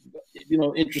some,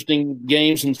 interesting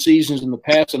games and seasons in the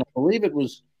past. And I believe it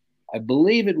was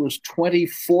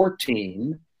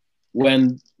 2014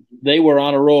 when they were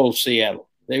on a roll, Seattle.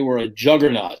 They were a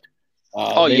juggernaut.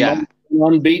 They were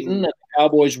unbeaten, and the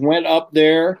Cowboys went up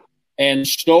there and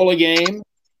stole a game.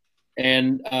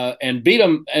 and beat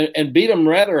them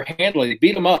rather handily,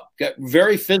 beat them up, got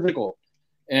very physical.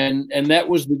 And that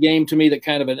was the game to me that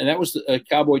kind of, and that was a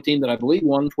Cowboy team that I believe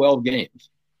won 12 games.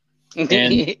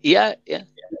 And, yeah.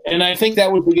 And I think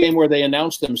that was the game where they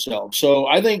announced themselves. So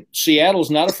I think Seattle's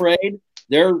not afraid.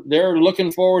 They're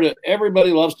looking forward to.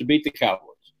 Everybody loves to beat the Cowboys.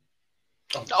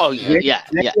 Oh yeah.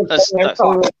 That's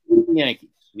Yankees.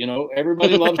 You know,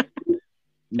 everybody loves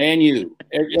Man U.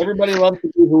 Everybody loves to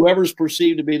be whoever's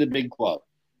perceived to be the big club,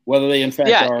 whether they in fact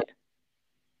are.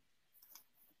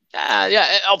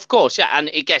 Yeah, of course, yeah, and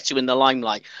it gets you in the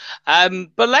limelight.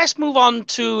 But let's move on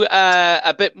to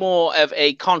a bit more of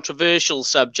a controversial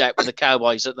subject with the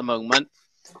Cowboys at the moment.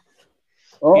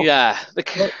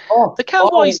 The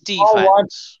Cowboys'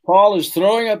 defense. Paul is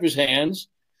throwing up his hands,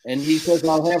 and he says,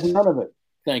 "I'll have none of it."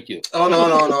 Thank you. Oh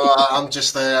no! I'm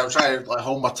just I'm trying to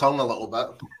hold my tongue a little bit.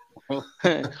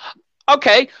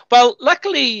 Okay, well,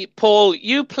 luckily, Paul,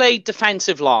 you played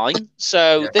defensive line,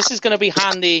 so this is going to be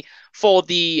handy for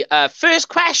the first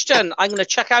question I'm going to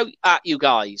check out at you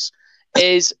guys.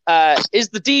 Is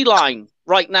the D-line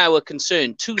right now a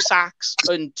concern? 2 sacks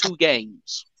in 2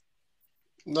 games?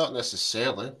 Not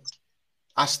necessarily.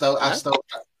 I still,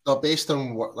 based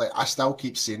on what, I still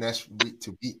keep saying this week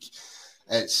to week.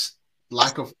 It's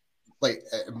lack of,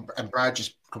 and Brad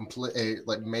just completely,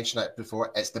 mentioned it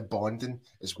before, it's the bonding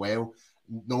as well.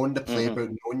 Knowing the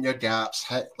playbook, knowing your gaps,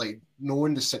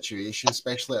 knowing the situation,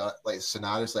 especially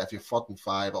scenarios if you're 4th and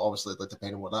 5, obviously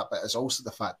depending on what that, but it's also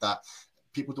the fact that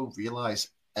people don't realise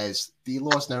is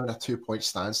D-Law's now in a 2-point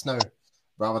stance now,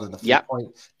 rather than the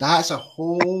 3-point. That's a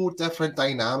whole different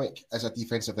dynamic as a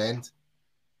defensive end.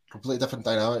 Completely different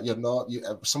dynamic.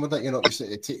 Someone that you're not used to.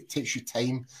 It takes you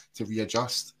time to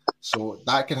readjust. So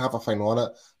that can have a thing on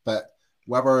it. But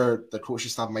whether the coaching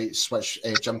staff might switch,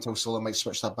 Jim Tilsola might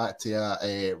switch that back to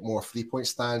a more 3-point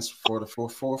stance for the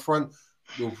forefront,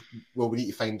 we need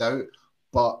to find out.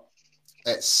 But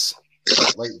it's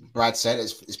like Brad said,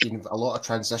 it's been a lot of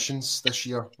transitions this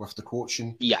year with the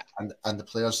coaching, and the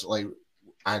players,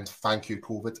 and thank you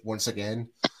COVID once again.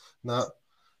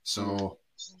 So.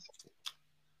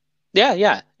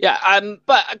 Yeah.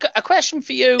 But a question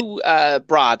for you,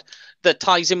 Brad, that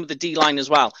ties in with the D-line as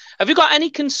well. Have you got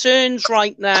any concerns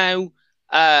right now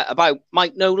about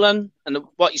Mike Nolan and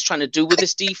what he's trying to do with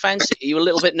this defense? Are you a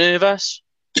little bit nervous?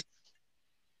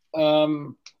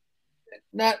 Not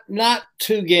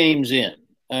 2 games in,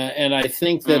 and I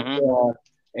think that,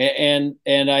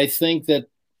 and I think that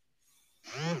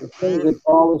the things that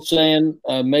Paul is saying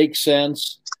make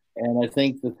sense, and I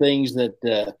think the things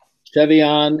that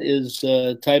Chevion is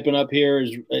typing up here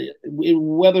is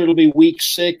whether it'll be week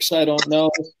 6, I don't know,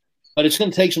 but it's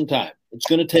going to take some time. It's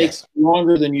going to take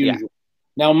longer than usual. Yeah.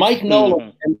 Now, Mike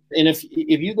Nolan, and if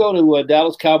you go to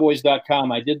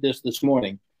DallasCowboys.com, I did this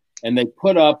morning, and they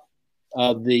put up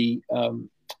the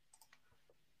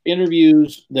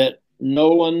interviews that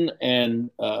Nolan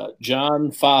and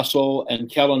John Fossil and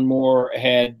Kellen Moore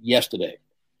had yesterday,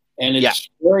 and it's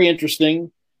very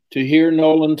interesting to hear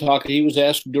Nolan talk. He was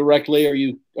asked directly,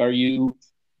 "Are you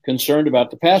concerned about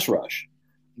the pass rush?"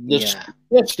 The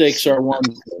statistics are one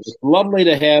thing. It's lovely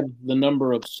to have the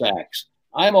number of sacks.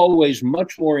 I'm always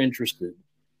much more interested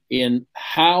in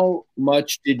how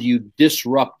much did you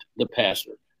disrupt the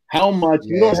passer? How much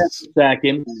you don't have to sack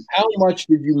him? How much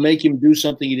did you make him do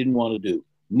something he didn't want to do?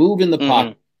 Move in the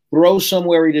pocket, throw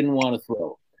somewhere he didn't want to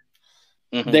throw.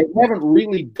 They haven't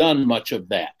really done much of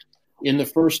that in the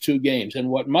first 2 games. And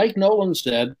what Mike Nolan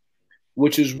said,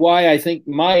 which is why I think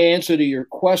my answer to your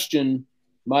question,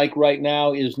 Mike, right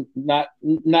now is not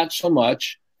so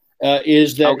much,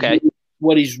 is that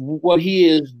what he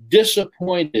is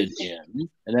disappointed in,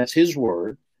 and that's his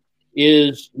word,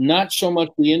 is not so much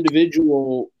the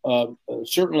individual,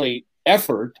 certainly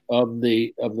effort of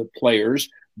the players,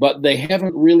 but they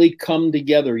haven't really come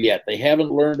together yet. They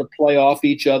haven't learned to play off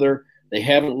each other. They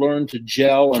haven't learned to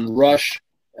gel and rush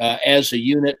as a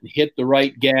unit and hit the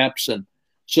right gaps. And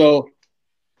so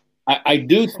I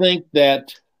do think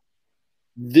that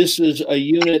this is a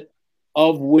unit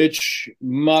of which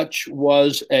much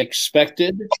was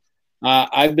expected.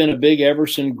 I've been a big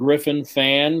Everson Griffin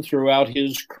fan throughout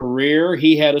his career.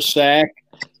 He had a sack,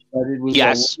 but it was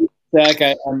a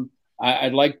sack.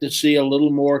 I'd like to see a little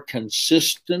more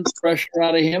consistent pressure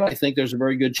out of him. I think there's a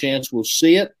very good chance we'll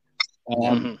see it.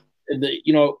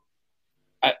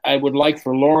 I would like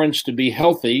for Lawrence to be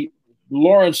healthy.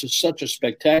 Lawrence is such a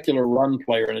spectacular run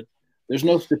player, and there's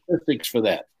no statistics for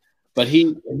that. But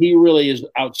he really is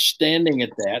outstanding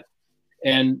at that.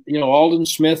 And, Aldon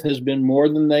Smith has been more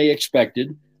than they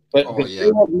expected. But they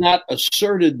have not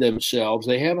asserted themselves.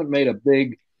 They haven't made a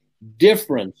big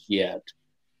difference yet.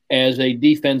 as a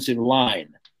defensive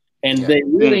line. And they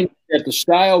really, at the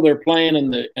style they're playing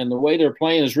and the way they're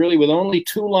playing is really with only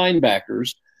 2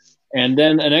 linebackers and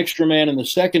then an extra man in the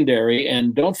secondary.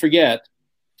 And don't forget,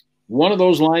 one of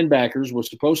those linebackers was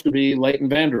supposed to be Leighton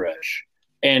Vander Esch,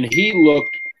 and he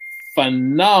looked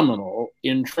phenomenal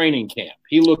in training camp.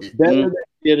 He looked better than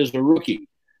he did as a rookie.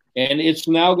 And it's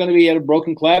now going to be at a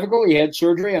broken clavicle. He had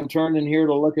surgery. I'm turning here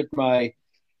to look at my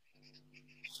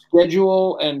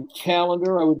schedule and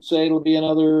calendar. I would say it'll be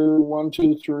another 1,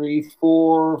 2, 3,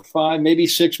 4, 5, maybe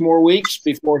 6 more weeks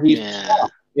before he's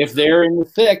if they're in the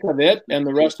thick of it, and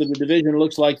the rest of the division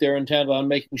looks like they're intent on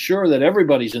making sure that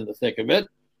everybody's in the thick of it.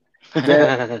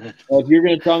 If you're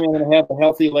going to tell me I'm going to have a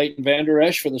healthy Leighton Vander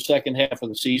Esch for the second half of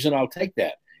the season, I'll take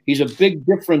that. He's a big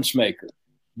difference maker.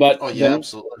 But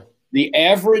absolutely. The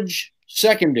average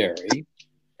secondary,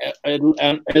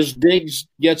 as Diggs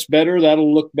gets better,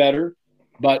 that'll look better.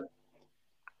 But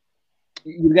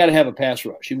you've got to have a pass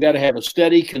rush. You've got to have a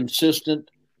steady,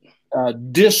 consistent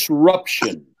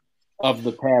disruption of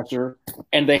the passer,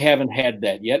 and they haven't had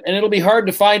that yet. And it'll be hard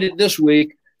to find it this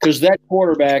week because that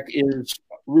quarterback is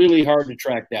really hard to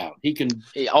track down. He can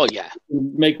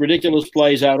make ridiculous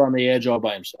plays out on the edge all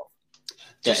by himself.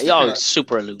 It's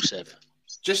super elusive.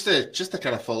 Just to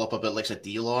kind of follow up a bit like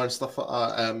D-Law and stuff like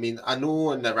that. I mean, I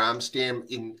know in the Rams game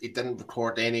he didn't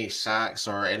record any sacks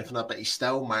or anything like that, but he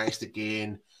still managed to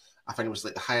gain, I think it was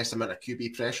like the highest amount of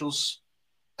QB pressures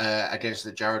against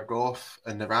the Jared Goff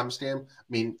in the Rams game. I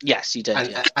mean, yes, he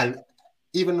did. And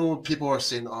even though people are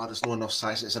saying, there's not enough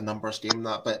sacks, it's a numbers game and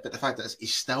that, but the fact that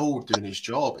he's still doing his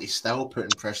job. He's still putting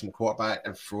pressure on the quarterback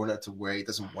and throwing it to where he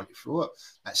doesn't want to throw it.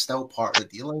 That's still part of the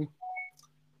dealing.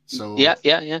 So yeah.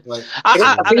 Like,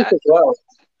 I think as well,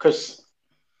 because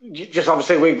just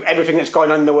obviously with everything that's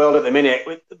going on in the world at the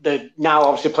minute, the now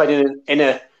obviously playing in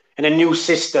a new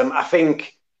system. I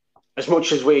think as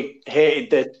much as we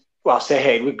hated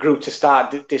we grew to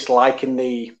start disliking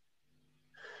the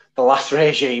last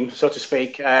regime, so to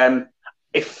speak.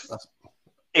 If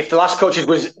the last coaches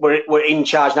were in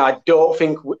charge now, I don't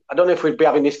know if we'd be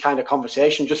having this kind of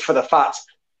conversation, just for the fact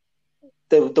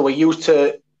they were used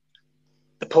to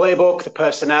the playbook, the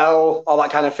personnel, all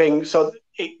that kind of thing. So,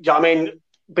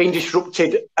 being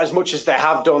disrupted as much as they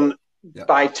have done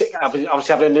by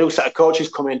obviously having a new set of coaches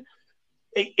come in,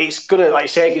 it's going to, like I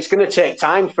say, it's going to take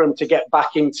time for them to get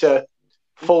back into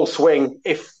full swing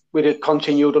if we'd have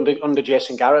continued under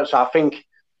Jason Garrett. So I think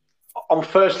on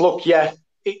first look,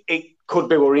 it could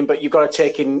be worrying, but you've got to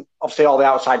take in obviously all the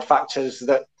outside factors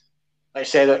that, like I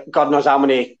say, that God knows how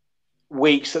many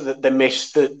weeks that they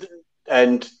missed.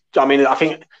 I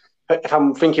think if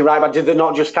I'm thinking right, but did they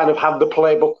not just kind of have the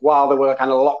playbook while they were kind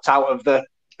of locked out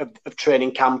of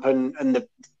training camp and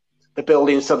the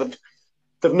building? So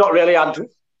they've not really had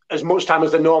as much time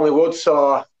as they normally would.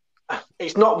 So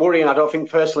it's not worrying, I don't think,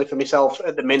 personally for myself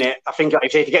at the minute. I think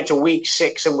if you get to week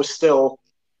 6 and we're still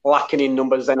lacking in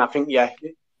numbers, then I think,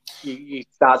 you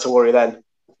start to worry then.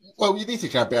 Well, you need to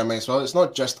kind of bear in mind as well, it's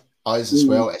not just us as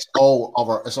well. It's all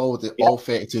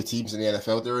 32 teams in the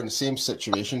NFL. They're in the same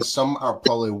situation. Some are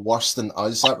probably worse than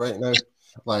us right now.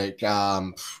 Like,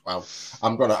 I'm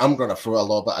gonna throw a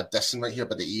little bit of dissing right here,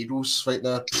 but the Eagles right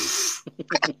now.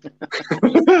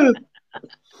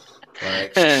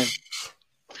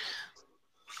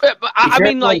 But I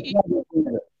mean, like,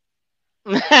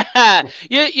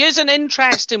 here's an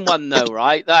interesting one though,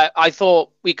 right? That I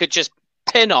thought we could just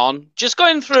pin on, just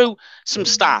going through some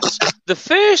stats. The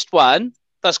first one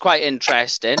that's quite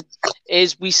interesting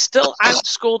is we still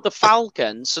outscored the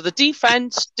Falcons. So the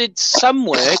defense did some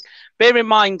work. Bear in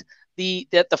mind the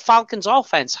Falcons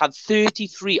offense had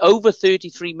over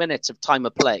 33 minutes of time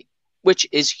of play, which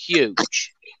is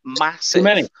huge, massive. Too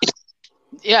many.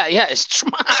 Yeah, it's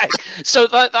traumatic. So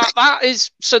that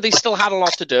is, so they still had a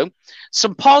lot to do.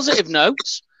 Some positive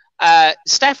notes.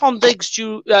 Stephon Diggs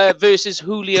versus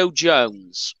Julio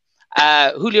Jones.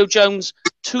 Julio Jones,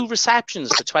 2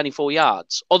 receptions for 24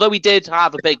 yards, although he did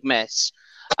have a big miss,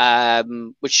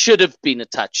 which should have been a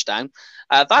touchdown.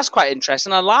 That's quite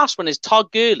interesting. And the last one is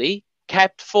Todd Gurley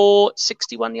kept for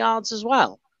 61 yards as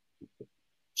well.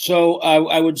 So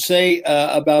I would say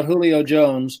about Julio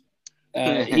Jones,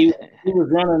 he was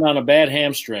running on a bad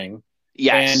hamstring.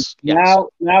 Yes. And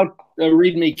now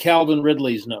read me Calvin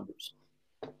Ridley's numbers.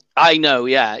 I know,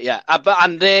 yeah.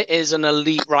 And there is an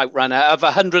elite right runner of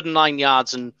 109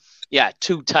 yards and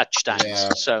 2 touchdowns. Yeah.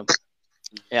 So,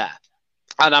 yeah.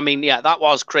 And I mean, that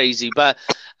was crazy. But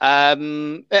I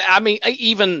mean,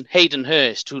 even Hayden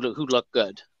Hurst, who looked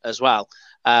good as well.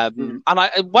 And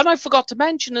what I forgot to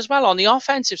mention as well on the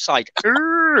offensive side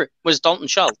was Dalton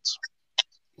Schultz.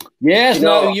 Yes,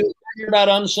 you heard about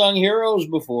unsung heroes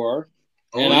before,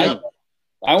 and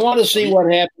I want to see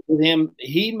what happened with him.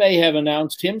 He may have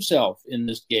announced himself in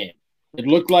this game. It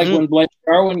looked like when Blake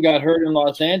Darwin got hurt in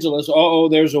Los Angeles,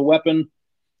 there's a weapon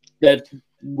that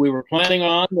we were planning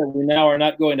on that we now are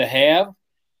not going to have.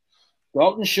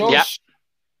 Dalton Schultz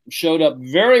showed up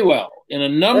very well in a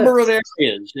number of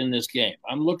areas in this game.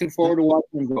 I'm looking forward to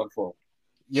watching him going forward.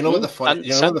 You know what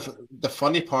the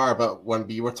funny part about when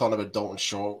we were talking about Dalton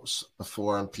Schultz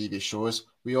before on previous shows,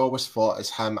 we always thought as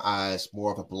him as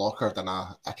more of a blocker than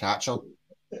a catcher.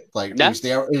 Like he was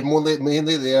there, he was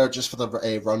mainly there just for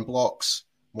the run blocks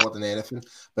more than anything.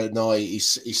 But no,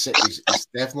 he's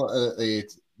definitely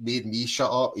made me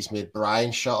shut up. He's made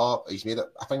Brian shut up. He's made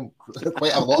I think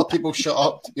quite a lot of people shut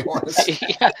up, to be honest.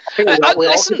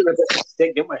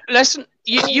 Listen,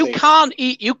 you can't.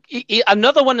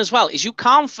 Another one as well is you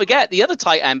can't forget the other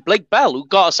tight end, Blake Bell, who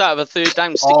got us out of a third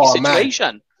down sticky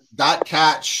situation. Man. That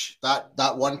catch,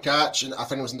 that one catch, and I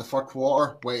think it was in the third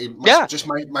quarter where he just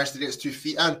managed to get his 2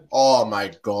 feet in. Oh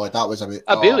my God, that was a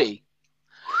beauty.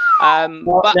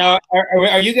 Now,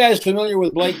 are you guys familiar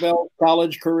with Blake Bell's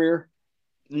college career?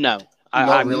 No,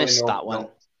 I missed that one.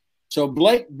 No. So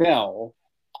Blake Bell,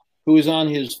 who is on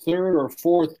his 3rd or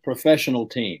 4th professional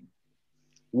team,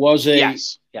 was a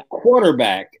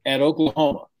quarterback at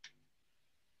Oklahoma.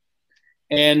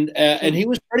 And he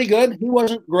was pretty good. He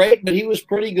wasn't great, but he was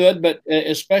pretty good. But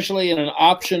especially in an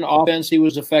option offense, he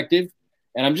was effective.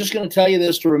 And I'm just going to tell you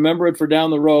this to remember it for down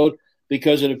the road,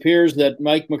 because it appears that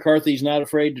Mike McCarthy's not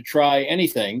afraid to try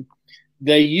anything.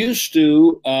 They used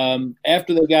to,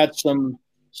 after they got some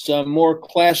more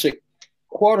classic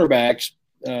quarterbacks,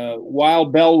 while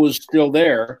Bell was still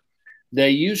there,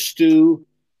 they used to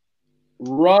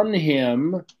run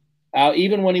him out,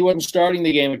 even when he wasn't starting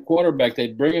the game at quarterback.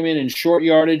 They'd bring him in short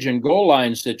yardage and goal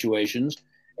line situations,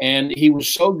 and he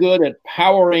was so good at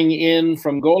powering in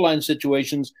from goal line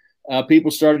situations,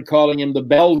 people started calling him the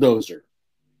Belldozer.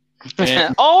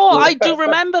 I do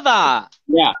remember that.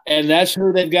 Yeah, and that's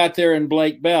who they've got there in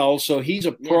Blake Bell. So he's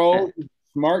a pro,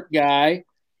 smart guy.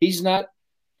 He's not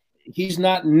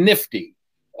nifty,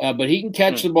 but he can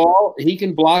catch the ball. He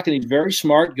can block, and he's very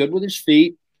smart, good with his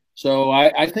feet. So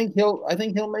I think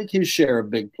he'll make his share of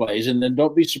big plays. And then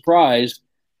don't be surprised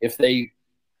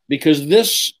because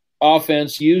this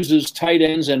offense uses tight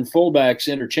ends and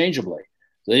fullbacks interchangeably.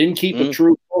 They didn't keep a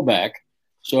true fullback,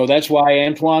 so that's why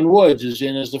Antoine Woods is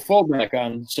in as the fullback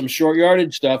on some short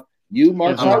yardage stuff. You,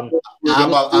 Mark, I'm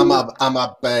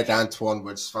a big Antoine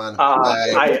Woods fan.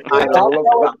 I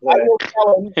will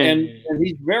tell him, and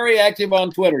he's very active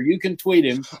on Twitter. You can tweet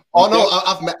him. Oh no,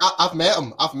 I've met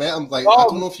him. Like I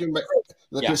don't know if you.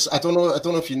 I don't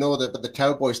know if you know that, but the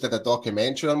Cowboys did a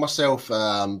documentary on myself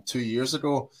 2 years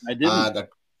ago. I didn't.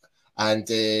 And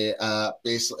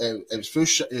basically, it was through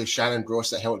Shannon Gross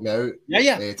that helped me out.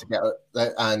 To get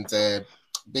out. And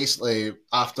basically,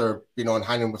 after being on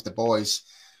Hanging with the Boys,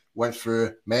 went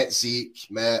through, met Zeke,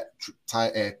 met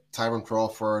Tyron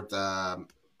Crawford.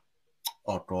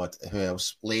 Who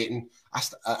else? Leighton.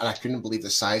 And I couldn't believe the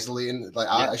size of Leighton.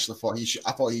 I actually thought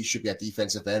he should be a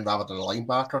defensive end rather than a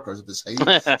linebacker because of his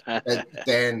height. And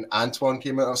then Antoine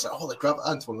came in. I was like, holy crap,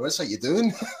 Antoine, what's that you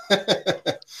doing?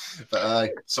 But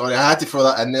sorry, I had to throw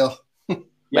that in there.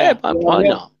 Why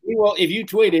not? Well, if you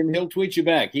tweet him, he'll tweet you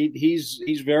back.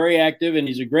 He's very active and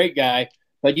he's a great guy.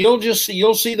 But you'll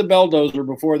see the Belldozer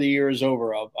before the year is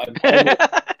over.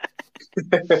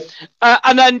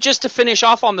 And then just to finish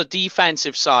off on the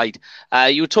defensive side,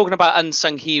 you were talking about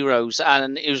unsung heroes,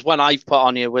 and it was one I've put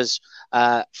on here was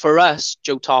for us,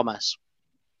 Joe Thomas.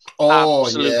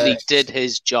 Absolutely did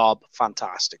his job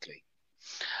fantastically.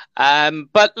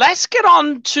 But let's get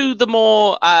on to the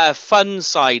more fun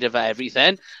side of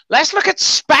everything. Let's look at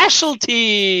special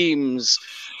teams.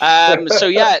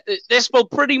 This will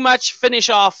pretty much finish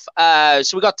off.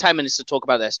 So we got 10 minutes to talk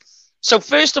about this. So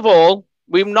first of all,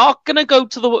 we're not going to go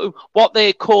to what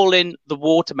they're calling the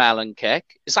watermelon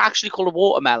kick. It's actually called a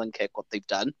watermelon kick, what they've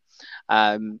done,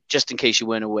 just in case you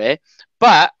weren't aware.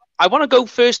 But I want to go,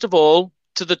 first of all,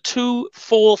 to the 2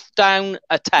 fourth down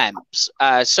attempts.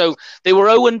 So they were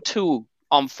 0-2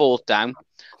 on 4th down.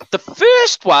 The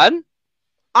first one,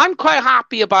 I'm quite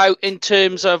happy about in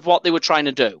terms of what they were trying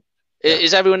to do. Yeah.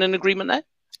 Is everyone in agreement there?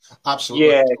 Absolutely.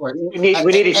 Yeah,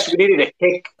 we needed a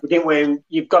kick, didn't we?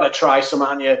 You've got to try some,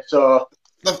 haven't you? So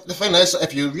the thing is,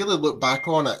 if you really look back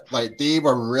on it, like they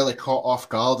were really caught off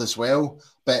guard as well.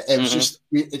 But it was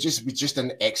we just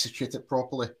didn't execute it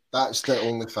properly. That's the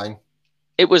only thing.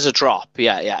 It was a drop,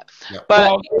 yeah.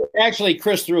 But actually,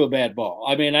 Chris threw a bad ball.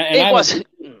 I mean,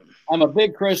 I'm a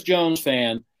big Chris Jones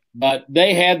fan, But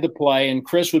they had the play, and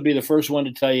Chris would be the first one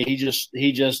to tell you he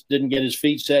just didn't get his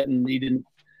feet set and he didn't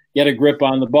get a grip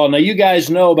on the ball. Now, you guys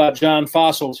know about John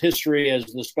Fossil's history as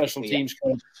the special teams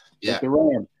coach at the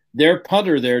Rams. Their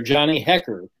punter there, Johnny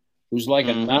Hecker, who's like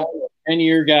a 9 or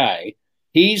 10-year guy,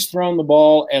 he's thrown the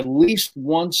ball at least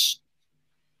once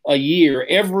a year,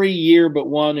 every year but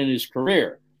one in his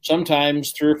career,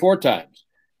 sometimes 3 or 4 times.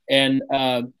 And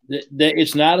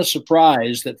it's not a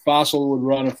surprise that Fossil would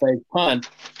run a fake punt,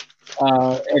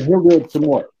 and he'll do it some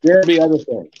more. There'll be other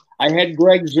things. I had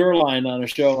Greg Zerline on a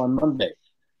show on Monday,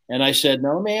 and I said,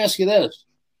 now let me ask you this.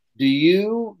 Do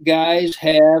you guys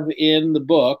have in the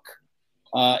book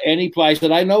any place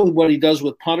that I know what he does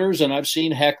with punters, and I've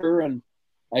seen Hecker, and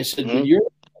I said, when you're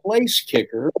a place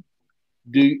kicker,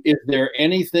 is there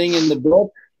anything in the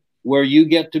book where you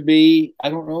get to be, I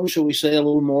don't know, shall we say, a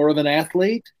little more of an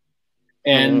athlete?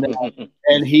 And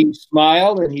and he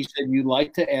smiled and he said, "You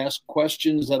like to ask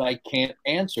questions that I can't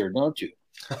answer, don't you?"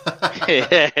 We'll take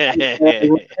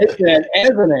that as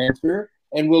an answer,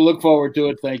 and we'll look forward to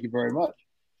it. Thank you very much.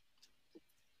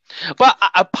 But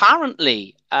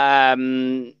apparently, I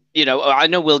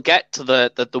know we'll get to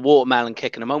the watermelon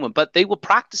kick in a moment, but they were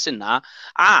practicing that,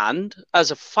 and as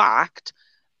a fact,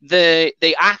 they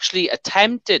actually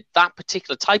attempted that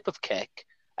particular type of kick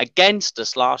against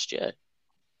us last year.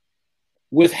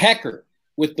 With Hecker,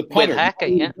 with the punter. With Hecker,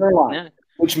 yeah.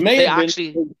 Which may have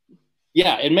been,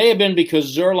 it may have been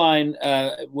because Zerline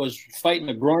was fighting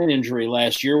a groin injury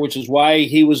last year, which is why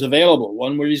he was available.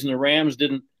 One reason the Rams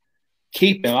didn't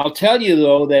keep him. I'll tell you,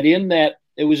 though, that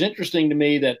it was interesting to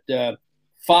me that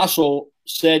Fossil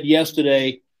said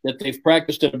yesterday that they've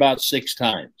practiced it about 6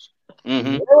 times.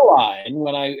 Zerline,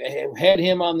 when I had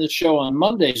him on the show on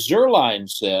Monday, Zerline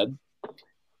said,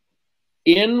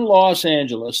 in Los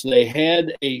Angeles, they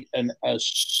had an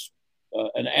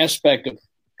aspect of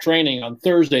training on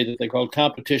Thursday that they called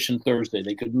Competition Thursday.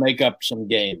 They could make up some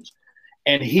games.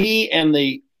 And he and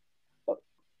the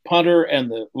punter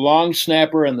and the long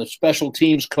snapper and the special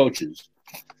teams coaches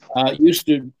used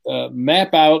to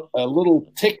map out a little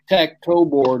tic-tac-toe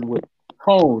board with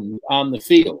cones on the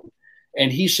field.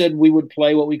 And he said we would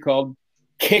play what we called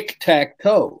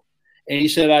kick-tac-toe. And he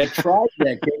said, I tried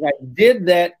that kick. I did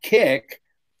that kick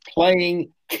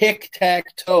playing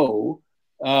kick-tac-toe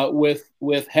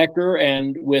with Hecker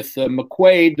and with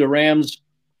McQuaid, the Rams'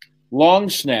 long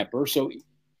snapper. So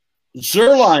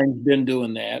Zerline's been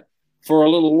doing that for a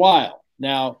little while.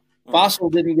 Now, Fossil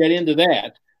didn't get into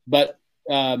that, but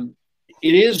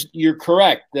you're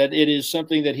correct that it is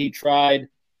something that he tried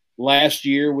last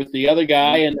year with the other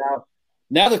guy. And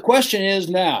now the question is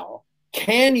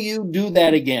can you do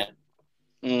that again?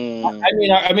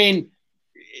 I mean,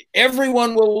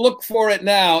 everyone will look for it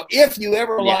now. If you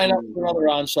ever line up for another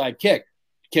onside kick,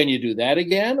 can you do that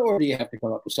again, or do you have to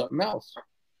come up with something else?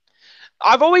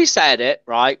 I've always said it,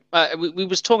 right? We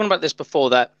was talking about this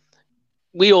before, that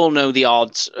we all know the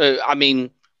odds. I mean,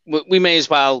 we may as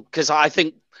well, because I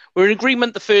think we're in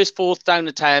agreement the first 4th down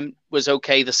attempt was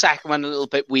okay. The second one a little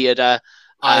bit weirder.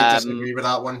 I disagree with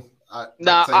that one.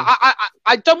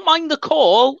 I don't mind the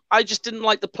call. I just didn't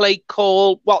like the play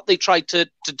call, what they tried to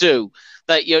do.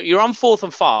 That you're on 4th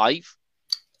and 5.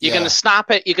 You're going to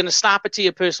snap it. You're going to snap it to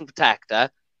your personal protector,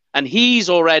 and he's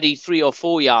already 3 or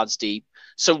 4 yards deep.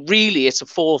 So really, it's a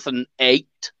 4th and 8.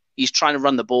 He's trying to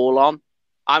run the ball on.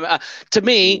 To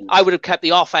me, I would have kept the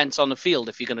offense on the field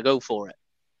if you're going to go for it.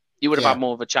 You would have had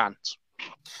more of a chance.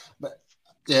 But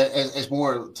yeah, it's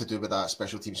more to do with that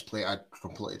special teams play. I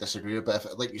completely disagree.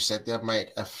 But like you said there,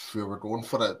 Mike, if we were going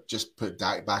for it, just put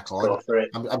Dak back on. Go for it.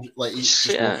 I'm like, just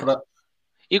go for it.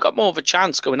 You got more of a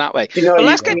chance going that way.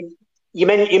 You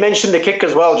mentioned the kick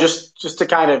as well. Just to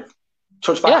kind of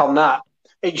touch back on that.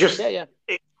 It just it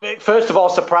first of all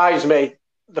surprised me,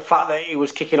 the fact that he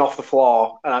was kicking off the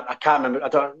floor, and I can't remember.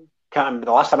 Can't remember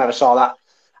the last time I ever saw that.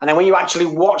 And then when you actually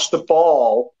watch the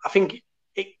ball, I think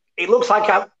it looks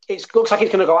like it's going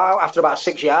to go out after about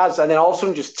 6 yards, and then all of a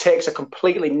sudden just takes a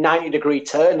completely 90-degree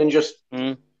turn, and just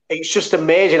it's just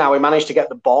amazing how he managed to get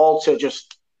the ball to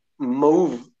just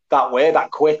move that way,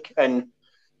 that quick, and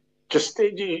just.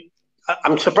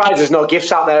 I'm surprised there's no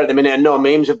gifs out there at the minute and no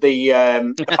memes of the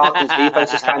Falcons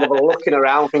defense just kind of looking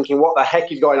around thinking, what the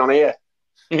heck is going on here?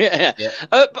 Yeah.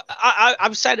 But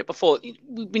I've said it before.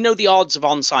 We know the odds of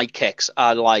onside kicks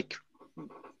are like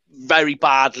very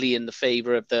badly in the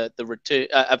favor of the return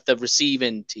of the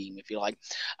receiving team, if you like.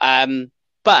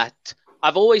 But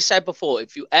I've always said before,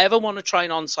 if you ever want to try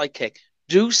an onside kick,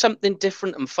 do something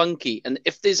different and funky. And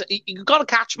if you've got to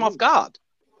catch them off guard.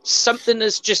 Something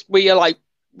that's just where you're like,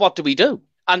 what do we do?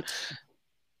 And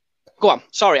Go on.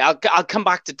 Sorry, I'll come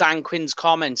back to Dan Quinn's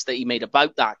comments that he made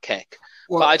about that kick.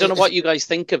 Well, but I don't know what you guys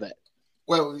think of it.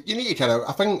 Well, you need to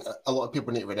I think a lot of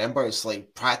people need to remember it's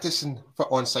like practicing for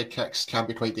onside kicks can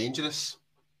be quite dangerous.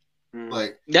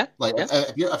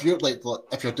 If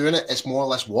you're doing it, it's more or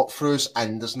less walkthroughs,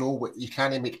 and there's you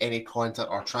can't make any contact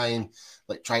or try and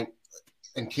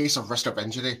in case of risk of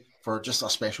injury for just a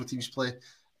special teams play.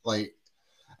 Like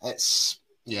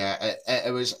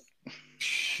it was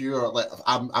pure. Like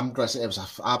I'm going to say it was an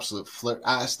absolute fluke.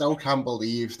 I still can't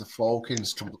believe the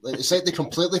Falcons. It's like they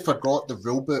completely forgot the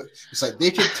rule book. It's like they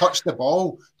could touch the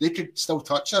ball, they could still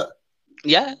touch it.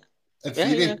 Yeah.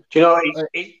 Do you know,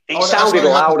 it sounded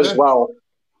loud as well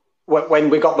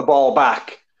when we got the ball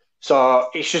back. So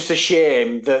it's just a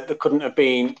shame that there couldn't have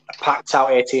been a packed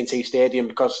out AT&T Stadium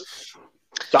because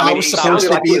I was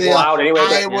supposed to be there. Loud anyway,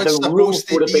 I was supposed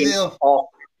to be there.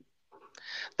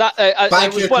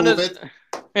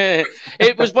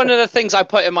 It was one of the things I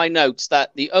put in my notes that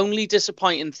the only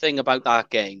disappointing thing about that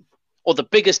game, or the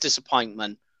biggest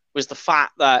disappointment, was the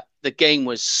fact that the game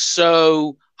was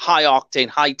so high octane,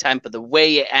 high tempo, the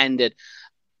way it ended,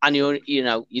 and you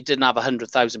didn't have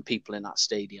 100,000 people in that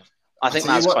stadium. I think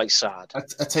that's quite sad. I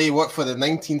tell you what, for the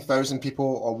 19,000 people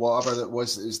or whatever that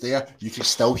was there, you could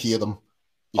still hear them.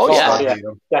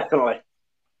 Definitely.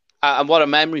 And what a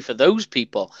memory for those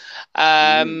people.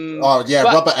 Rub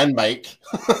it in, Mike.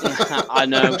 I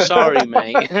know, sorry,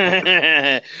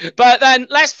 mate. But then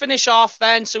let's finish off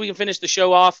then, so we can finish the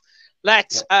show off.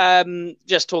 Let's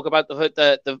just talk about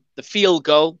the field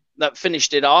goal that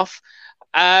finished it off.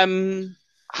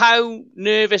 How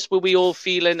nervous were we all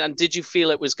feeling, and did you feel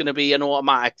it was going to be an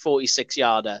automatic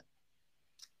 46-yarder?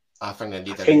 I think they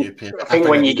needed a new paper. I think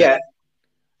when you get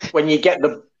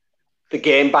the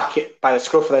game back by the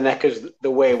scruff of the neck as the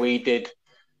way we did,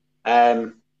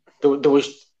 there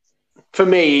was, for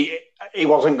me, he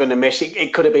wasn't going to miss.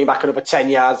 It could have been back another 10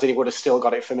 yards and he would have still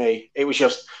got it for me. It was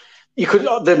just,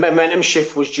 the momentum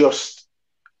shift was just,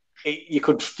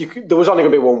 there was only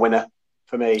going to be one winner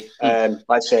for me.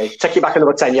 I'd say, take it back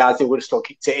another 10 yards, he would have still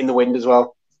kicked it in the wind as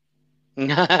well.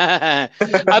 But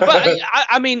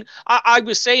I mean, I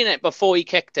was saying it before he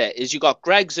kicked it, is you got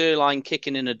Greg Zuerlein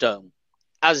kicking in a dome.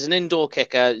 As an indoor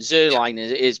kicker, Zuerlein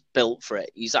is built for it.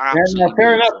 He's absolutely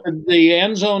fair enough. The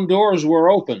end zone doors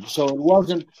were open, so it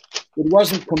wasn't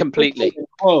completely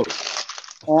closed.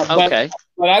 Okay,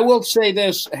 but I will say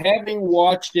this: having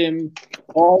watched him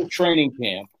all training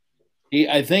camp,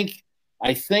 I think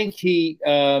he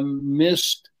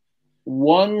missed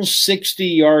one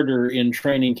 60-yarder in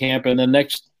training camp, and the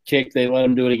next kick they let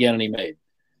him do it again, and he made.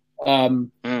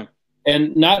 And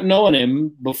not knowing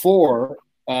him before.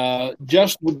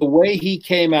 Just with the way he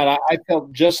came out, I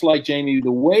felt just like Jamie.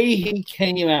 The way he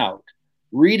came out,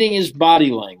 reading his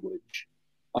body language,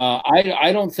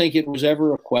 I don't think it was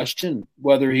ever a question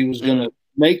whether he was going to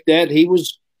make that.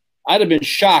 I'd have been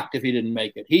shocked if he didn't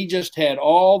make it. He just had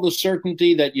all the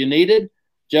certainty that you needed.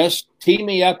 Just tee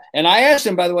me up. And I asked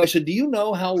him, by the way, I said, do you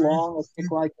know how long a kick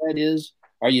like that is?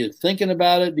 Are you thinking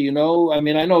about it? Do you know? I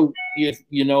mean, I know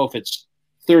if it's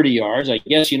 30 yards. I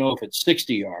guess you know if it's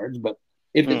 60 yards, but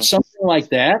if it's something like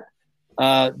that,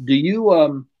 do you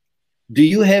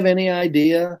have any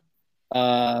idea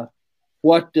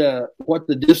what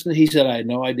the distance? He said, I had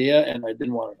no idea, and I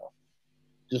didn't want to know.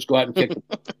 Just go out and kick it.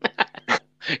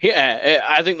 Yeah,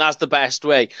 I think that's the best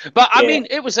way. But I mean,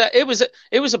 it was a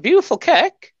beautiful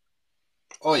kick.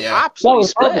 Oh yeah, absolutely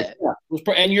split. Yeah.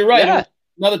 And you're right. Yeah.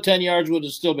 Another 10 yards would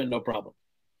have still been no problem.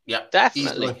 Yeah,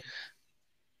 definitely. Easily.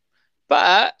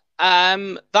 But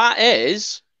that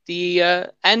is the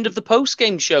end of the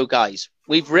post-game show, guys.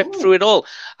 We've ripped through it all,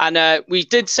 and we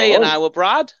did say an hour,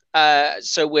 Brad.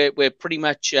 So we're pretty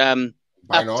much up to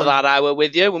that hour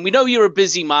with you. And we know you're a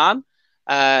busy man,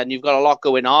 and you've got a lot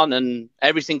going on, and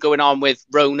everything going on with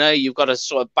Rona. You've got to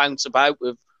sort of bounce about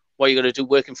with what you're going to do,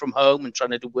 working from home and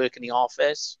trying to do work in the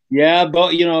office. Yeah,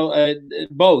 but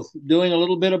both. Doing a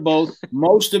little bit of both.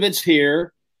 Most of it's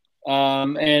here.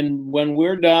 And when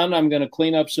we're done, I'm going to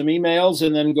clean up some emails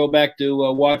and then go back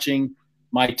to watching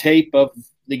my tape of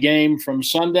the game from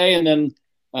Sunday. And then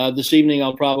this evening,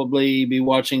 I'll probably be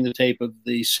watching the tape of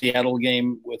the Seattle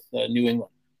game with New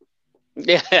England.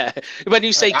 Yeah. When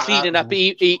you say cleaning up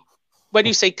emails,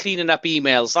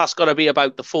 that's got to be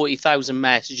about the 40,000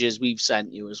 messages we've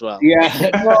sent you as well.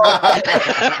 Yeah.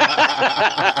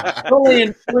 Only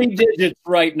in 3 digits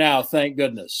right now, thank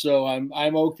goodness. So I'm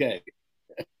okay.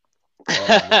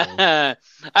 But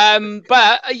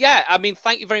yeah, I mean,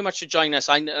 thank you very much for joining us.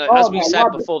 As we said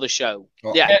before the show,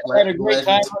 had a great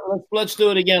time. Let's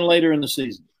do it again later in the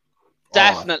season.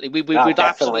 Definitely. We would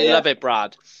absolutely love it,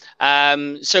 Brad.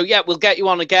 So, yeah, we'll get you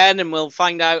on again and we'll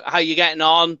find out how you're getting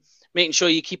on, making sure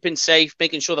you're keeping safe,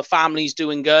 making sure the family's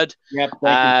doing good. Yep,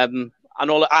 thank you.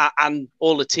 And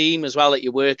all the team as well that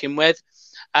you're working with.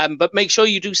 But make sure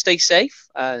you do stay safe,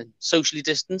 socially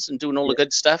distance, and doing all the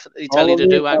good stuff that they tell you to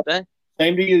do out there.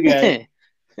 Same to you guys.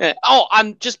 Oh,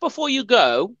 and just before you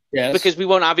go, Yes. because we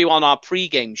won't have you on our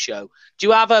pre-game show, do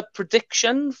you have a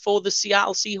prediction for the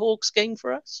Seattle Seahawks game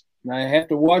for us? I have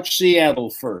to watch Seattle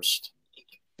first.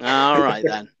 All right,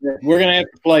 then. We're going to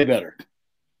have to play better.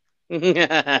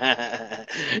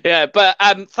 Yeah, but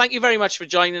thank you very much for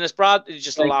joining us, Brad.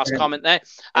 Just a last comment there.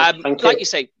 Like you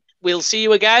say, we'll see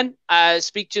you again.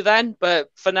 Speak to you then.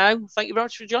 But for now, thank you very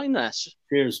much for joining us.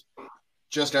 Cheers.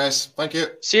 Cheers, guys. Thank you.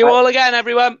 See you all again,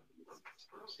 everyone.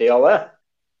 See you all there.